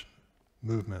abolition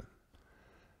movement.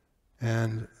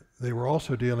 And they were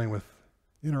also dealing with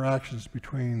interactions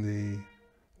between the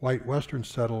white Western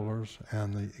settlers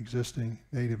and the existing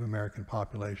Native American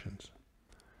populations.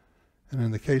 And in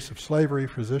the case of slavery,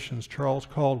 physicians Charles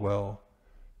Caldwell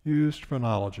used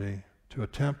phrenology to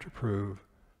attempt to prove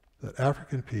that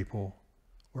African people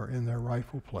were in their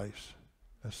rightful place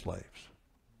as slaves.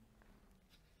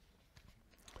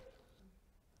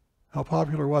 How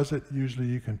popular was it? Usually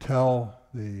you can tell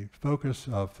the focus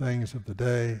of things of the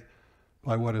day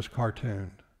by what is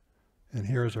cartooned. And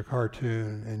here's a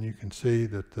cartoon, and you can see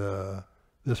that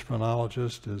this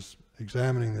phrenologist is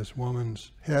examining this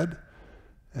woman's head,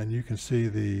 and you can see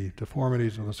the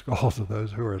deformities of the skulls of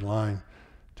those who are in line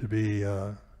to be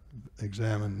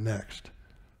examined next.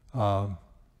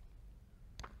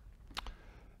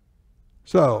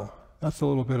 So that's a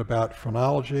little bit about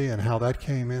phrenology and how that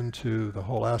came into the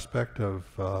whole aspect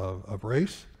of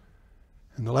race.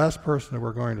 And the last person that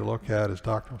we're going to look at is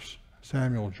Dr.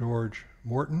 Samuel George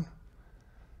Morton,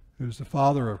 who's the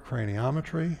father of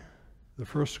craniometry, the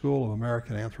first school of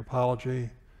American anthropology,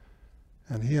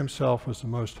 and he himself was the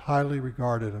most highly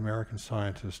regarded American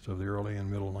scientist of the early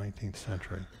and middle 19th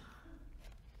century.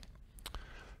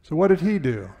 So what did he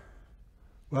do?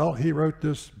 Well, he wrote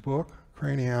this book,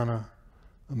 Craniana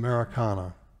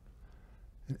Americana,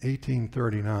 in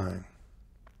 1839.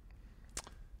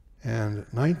 And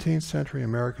 19th century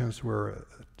Americans were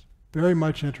very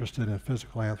much interested in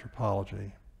physical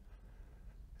anthropology.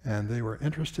 And they were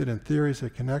interested in theories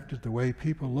that connected the way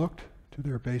people looked to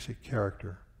their basic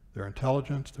character, their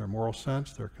intelligence, their moral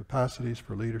sense, their capacities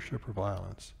for leadership or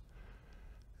violence.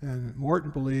 And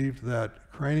Morton believed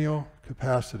that cranial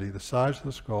capacity, the size of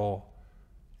the skull,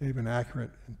 gave an accurate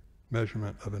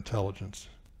measurement of intelligence.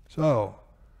 So,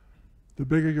 the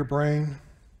bigger your brain,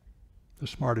 the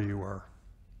smarter you were.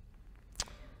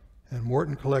 And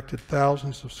Morton collected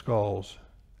thousands of skulls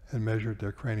and measured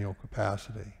their cranial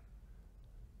capacity.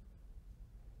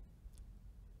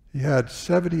 He had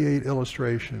 78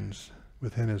 illustrations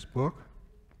within his book,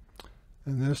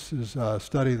 and this is a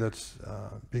study that's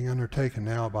being undertaken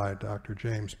now by Dr.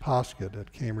 James Poskett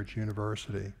at Cambridge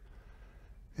University.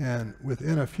 And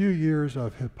within a few years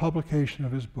of his publication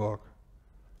of his book,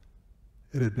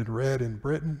 it had been read in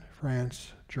Britain,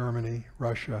 France, Germany,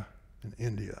 Russia, and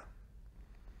India.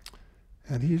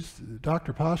 And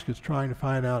Dr. Poskett's trying to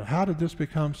find out, how did this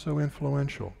become so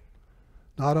influential,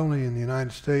 not only in the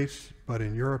United States, but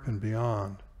in Europe and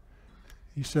beyond?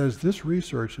 He says this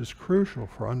research is crucial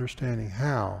for understanding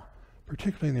how,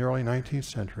 particularly in the early 19th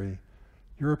century,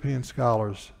 European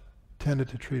scholars tended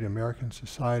to treat American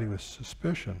society with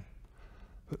suspicion,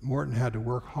 but Morton had to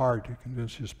work hard to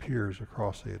convince his peers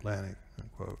across the Atlantic,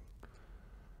 unquote.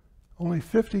 Only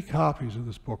 50 copies of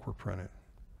this book were printed,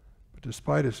 but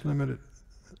despite its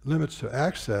limits to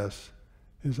access,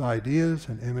 his ideas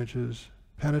and images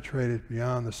penetrated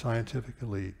beyond the scientific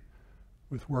elite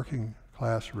with working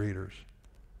class readers.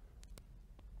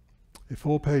 A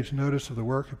full-page notice of the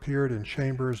work appeared in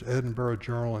Chambers' Edinburgh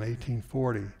Journal in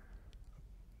 1840,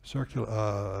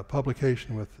 a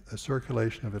publication with a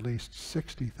circulation of at least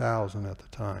 60,000 at the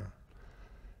time.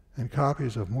 And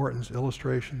copies of Morton's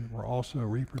illustration were also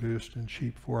reproduced in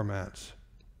cheap formats.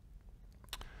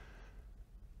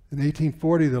 In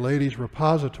 1840, the Ladies'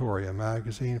 Repository, a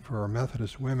magazine for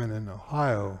Methodist women in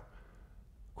Ohio,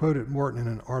 quoted Morton in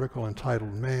an article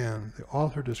entitled Man. The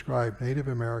author described Native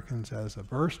Americans as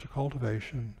averse to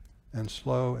cultivation and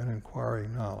slow in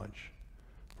acquiring knowledge.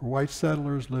 For white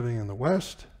settlers living in the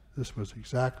West, this was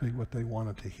exactly what they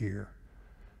wanted to hear.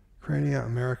 Crania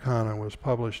Americana was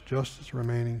published just as the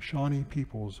remaining Shawnee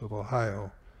peoples of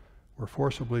Ohio were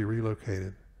forcibly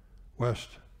relocated west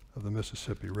of the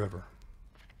Mississippi River.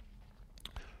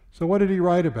 So what did he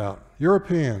write about?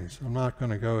 Europeans. I'm not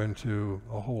going to go into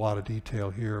a whole lot of detail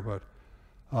here, but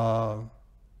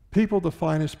people the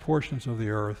finest portions of the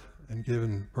earth and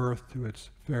given birth to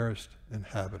its fairest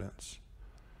inhabitants.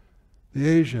 The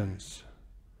Asians,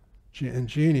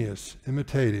 ingenious,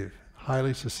 imitative,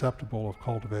 highly susceptible of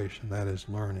cultivation, that is,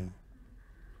 learning.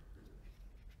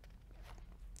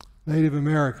 Native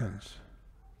Americans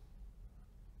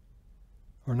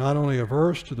are not only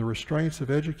averse to the restraints of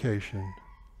education,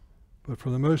 but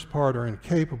for the most part are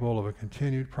incapable of a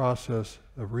continued process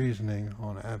of reasoning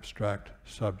on abstract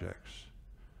subjects.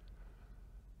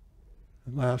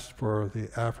 And last, for the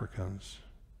Africans.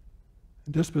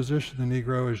 The disposition of the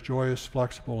Negro is joyous,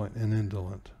 flexible, and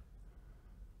indolent,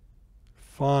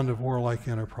 fond of warlike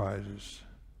enterprises.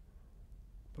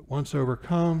 But once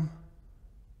overcome,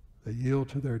 they yield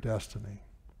to their destiny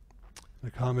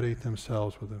and accommodate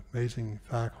themselves with amazing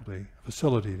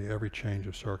facility to every change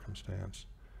of circumstance.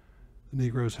 The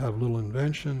Negroes have little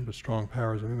invention, but strong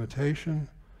powers of imitation,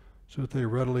 so that they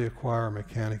readily acquire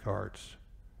mechanic arts.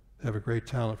 They have a great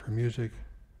talent for music,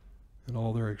 and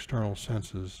all their external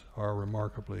senses are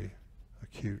remarkably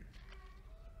acute.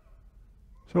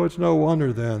 So it's no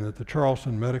wonder then that the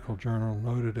Charleston Medical Journal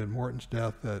noted at Morton's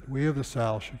death that we of the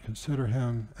South should consider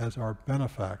him as our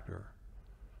benefactor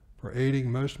for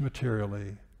aiding most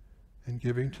materially in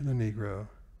giving to the Negro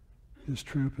his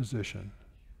true position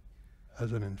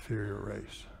as an inferior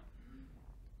race.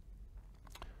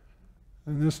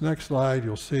 In this next slide,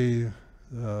 you'll see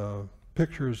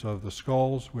pictures of the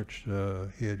skulls which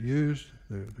he had used,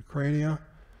 the crania,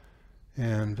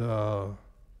 and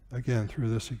again, through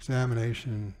this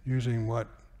examination, using what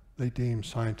they deemed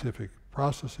scientific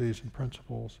processes and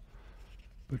principles,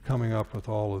 but coming up with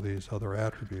all of these other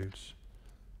attributes.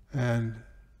 And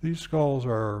these skulls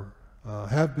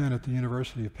have been at the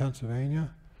University of Pennsylvania,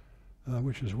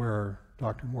 which is where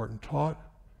Dr. Morton taught.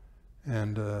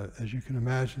 And as you can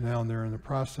imagine now, they're in the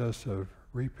process of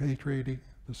repatriating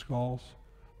the skulls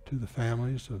to the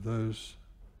families of those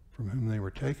from whom they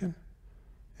were taken,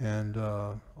 and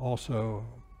also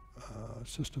a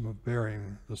system of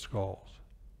burying the skulls.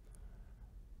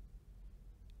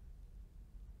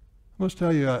 I must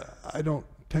tell you, I don't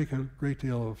take a great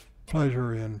deal of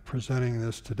pleasure in presenting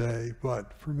this today,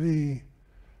 but for me,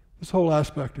 this whole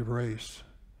aspect of race,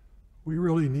 we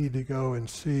really need to go and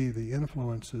see the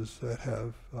influences that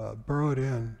have burrowed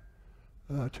in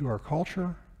to our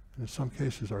culture, and in some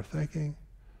cases our thinking.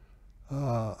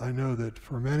 I know that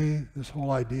for many, this whole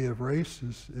idea of race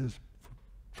is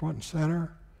front and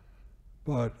center,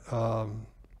 but I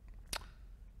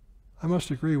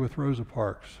must agree with Rosa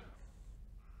Parks.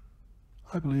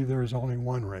 I believe there is only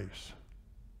one race,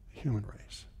 the human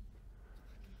race.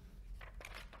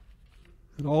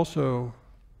 And also,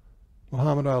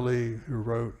 Muhammad Ali, who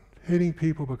wrote, "Hating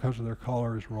people because of their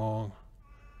color is wrong,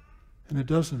 and it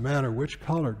doesn't matter which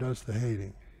color does the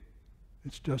hating.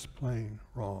 It's just plain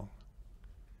wrong."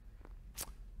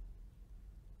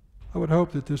 I would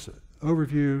hope that this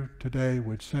overview today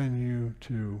would send you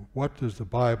to what does the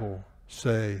Bible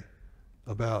say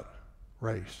about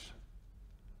race.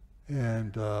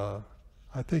 And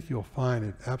I think you'll find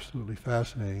it absolutely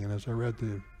fascinating. And as I read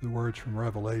the words from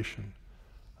Revelation,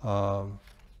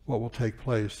 what will take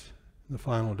place in the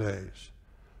final days.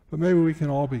 But maybe we can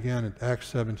all begin at Acts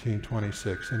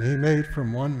 17:26. "And he made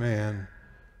from one man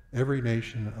every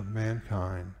nation of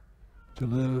mankind to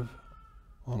live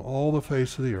on all the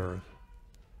face of the earth,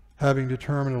 having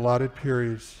determined allotted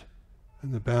periods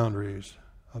and the boundaries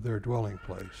of their dwelling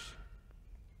place."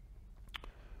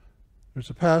 There's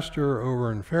a pastor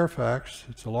over in Fairfax,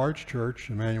 it's a large church,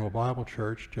 Emmanuel Bible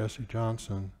Church, Jesse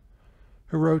Johnson,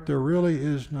 who wrote, "There really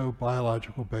is no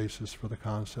biological basis for the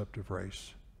concept of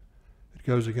race. It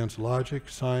goes against logic,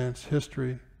 science,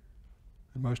 history,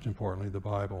 and most importantly, the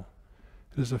Bible.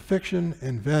 It is a fiction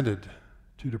invented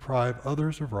to deprive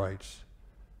others of rights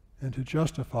and to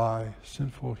justify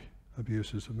sinful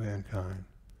abuses of mankind.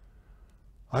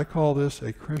 I call this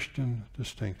a Christian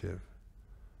distinctive."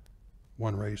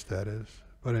 One race, that is.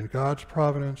 "But in God's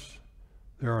providence,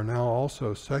 there are now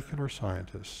also secular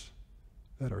scientists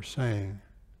that are saying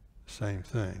the same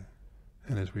thing."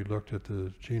 And as we looked at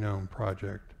the Genome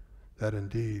Project, that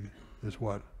indeed is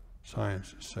what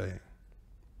science is saying.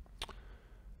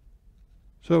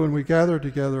 So when we gather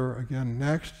together again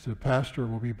next, the pastor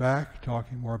will be back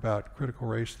talking more about critical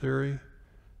race theory.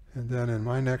 And then in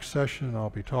my next session,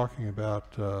 I'll be talking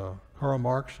about Karl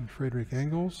Marx and Friedrich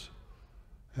Engels.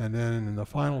 And then in the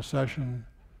final session,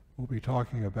 we'll be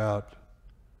talking about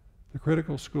the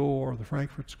critical school or the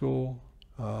Frankfurt School,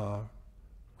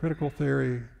 critical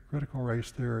theory, critical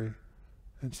race theory,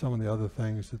 and some of the other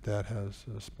things that has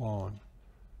spawned.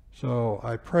 So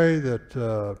I pray that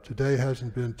today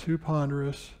hasn't been too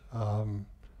ponderous. I'm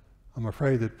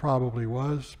afraid it probably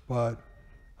was, but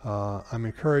I'm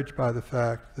encouraged by the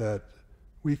fact that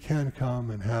we can come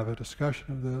and have a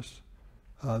discussion of this,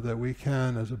 that we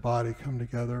can, as a body, come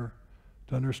together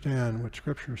to understand what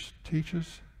Scripture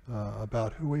teaches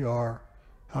about who we are,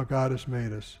 how God has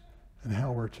made us, and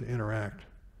how we're to interact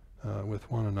with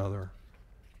one another.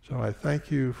 So I thank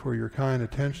you for your kind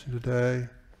attention today.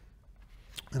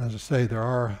 And as I say, there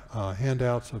are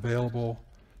handouts available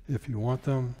if you want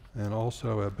them, and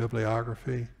also a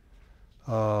bibliography.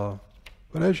 But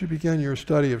as you begin your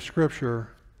study of Scripture,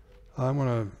 I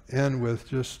want to end with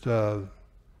just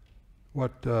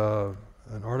what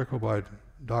an article by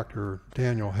Dr.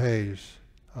 Daniel Hayes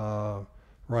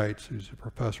writes, who's a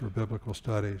professor of biblical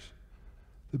studies.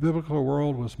 "The biblical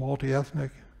world was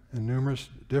multi-ethnic, and numerous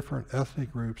different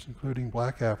ethnic groups, including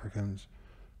black Africans,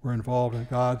 were involved in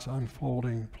God's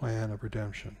unfolding plan of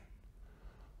redemption.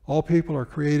 All people are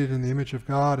created in the image of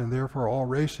God, and therefore all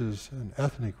races and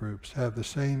ethnic groups have the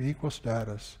same equal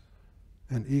status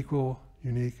and equal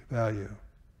unique value.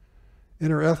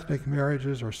 Interethnic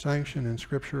marriages are sanctioned in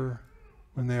Scripture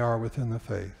when they are within the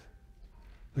faith.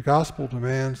 The gospel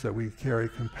demands that we carry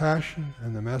compassion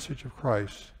and the message of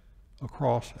Christ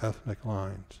across ethnic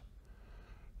lines.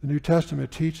 The New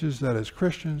Testament teaches that as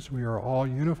Christians we are all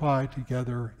unified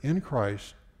together in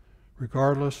Christ,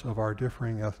 regardless of our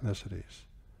differing ethnicities.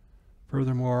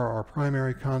 Furthermore, our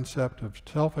primary concept of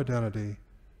self-identity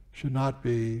should not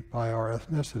be by our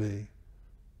ethnicity,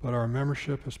 but our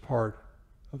membership as part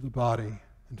of the body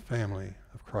and family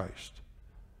of Christ.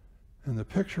 And the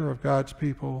picture of God's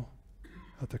people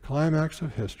at the climax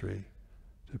of history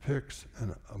depicts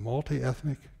a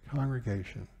multi-ethnic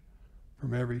congregation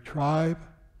from every tribe,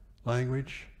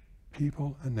 language,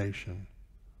 people, and nation,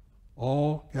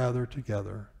 all gathered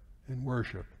together in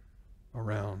worship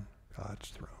around God's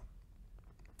throne.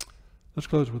 Let's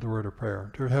close with a word of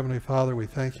prayer. Dear Heavenly Father, we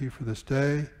thank you for this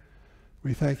day.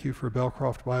 We thank you for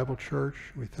Belcroft Bible Church.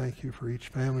 We thank you for each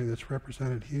family that's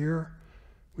represented here.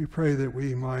 We pray that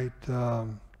we might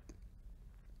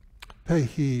pay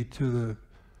heed to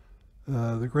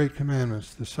the great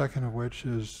commandments, the second of which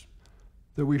is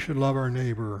that we should love our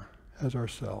neighbor as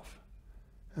ourselves.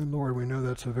 And Lord, we know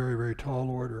that's a very, very tall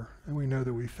order, and we know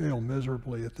that we fail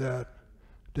miserably at that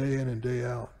day in and day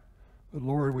out. But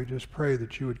Lord, we just pray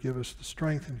that you would give us the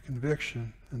strength and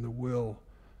conviction and the will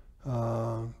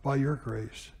by your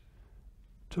grace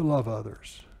to love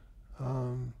others,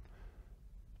 to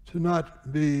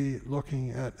not be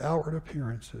looking at outward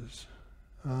appearances.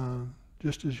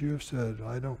 Just as you have said,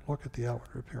 I don't look at the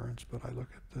outward appearance, but I look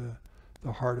at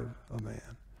the heart of a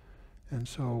man. And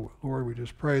so, Lord, we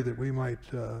just pray that we might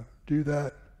do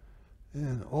that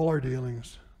in all our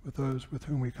dealings with those with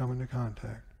whom we come into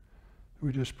contact.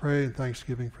 We just pray in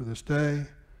thanksgiving for this day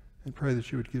and pray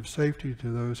that you would give safety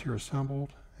to those here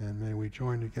assembled, and may we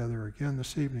join together again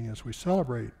this evening as we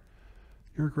celebrate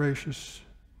your gracious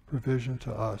provision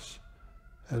to us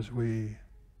as we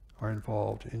are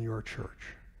involved in your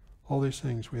church. All these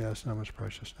things we ask in thy most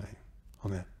precious name.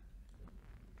 Amen.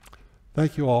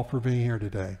 Thank you all for being here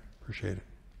today. Appreciate it.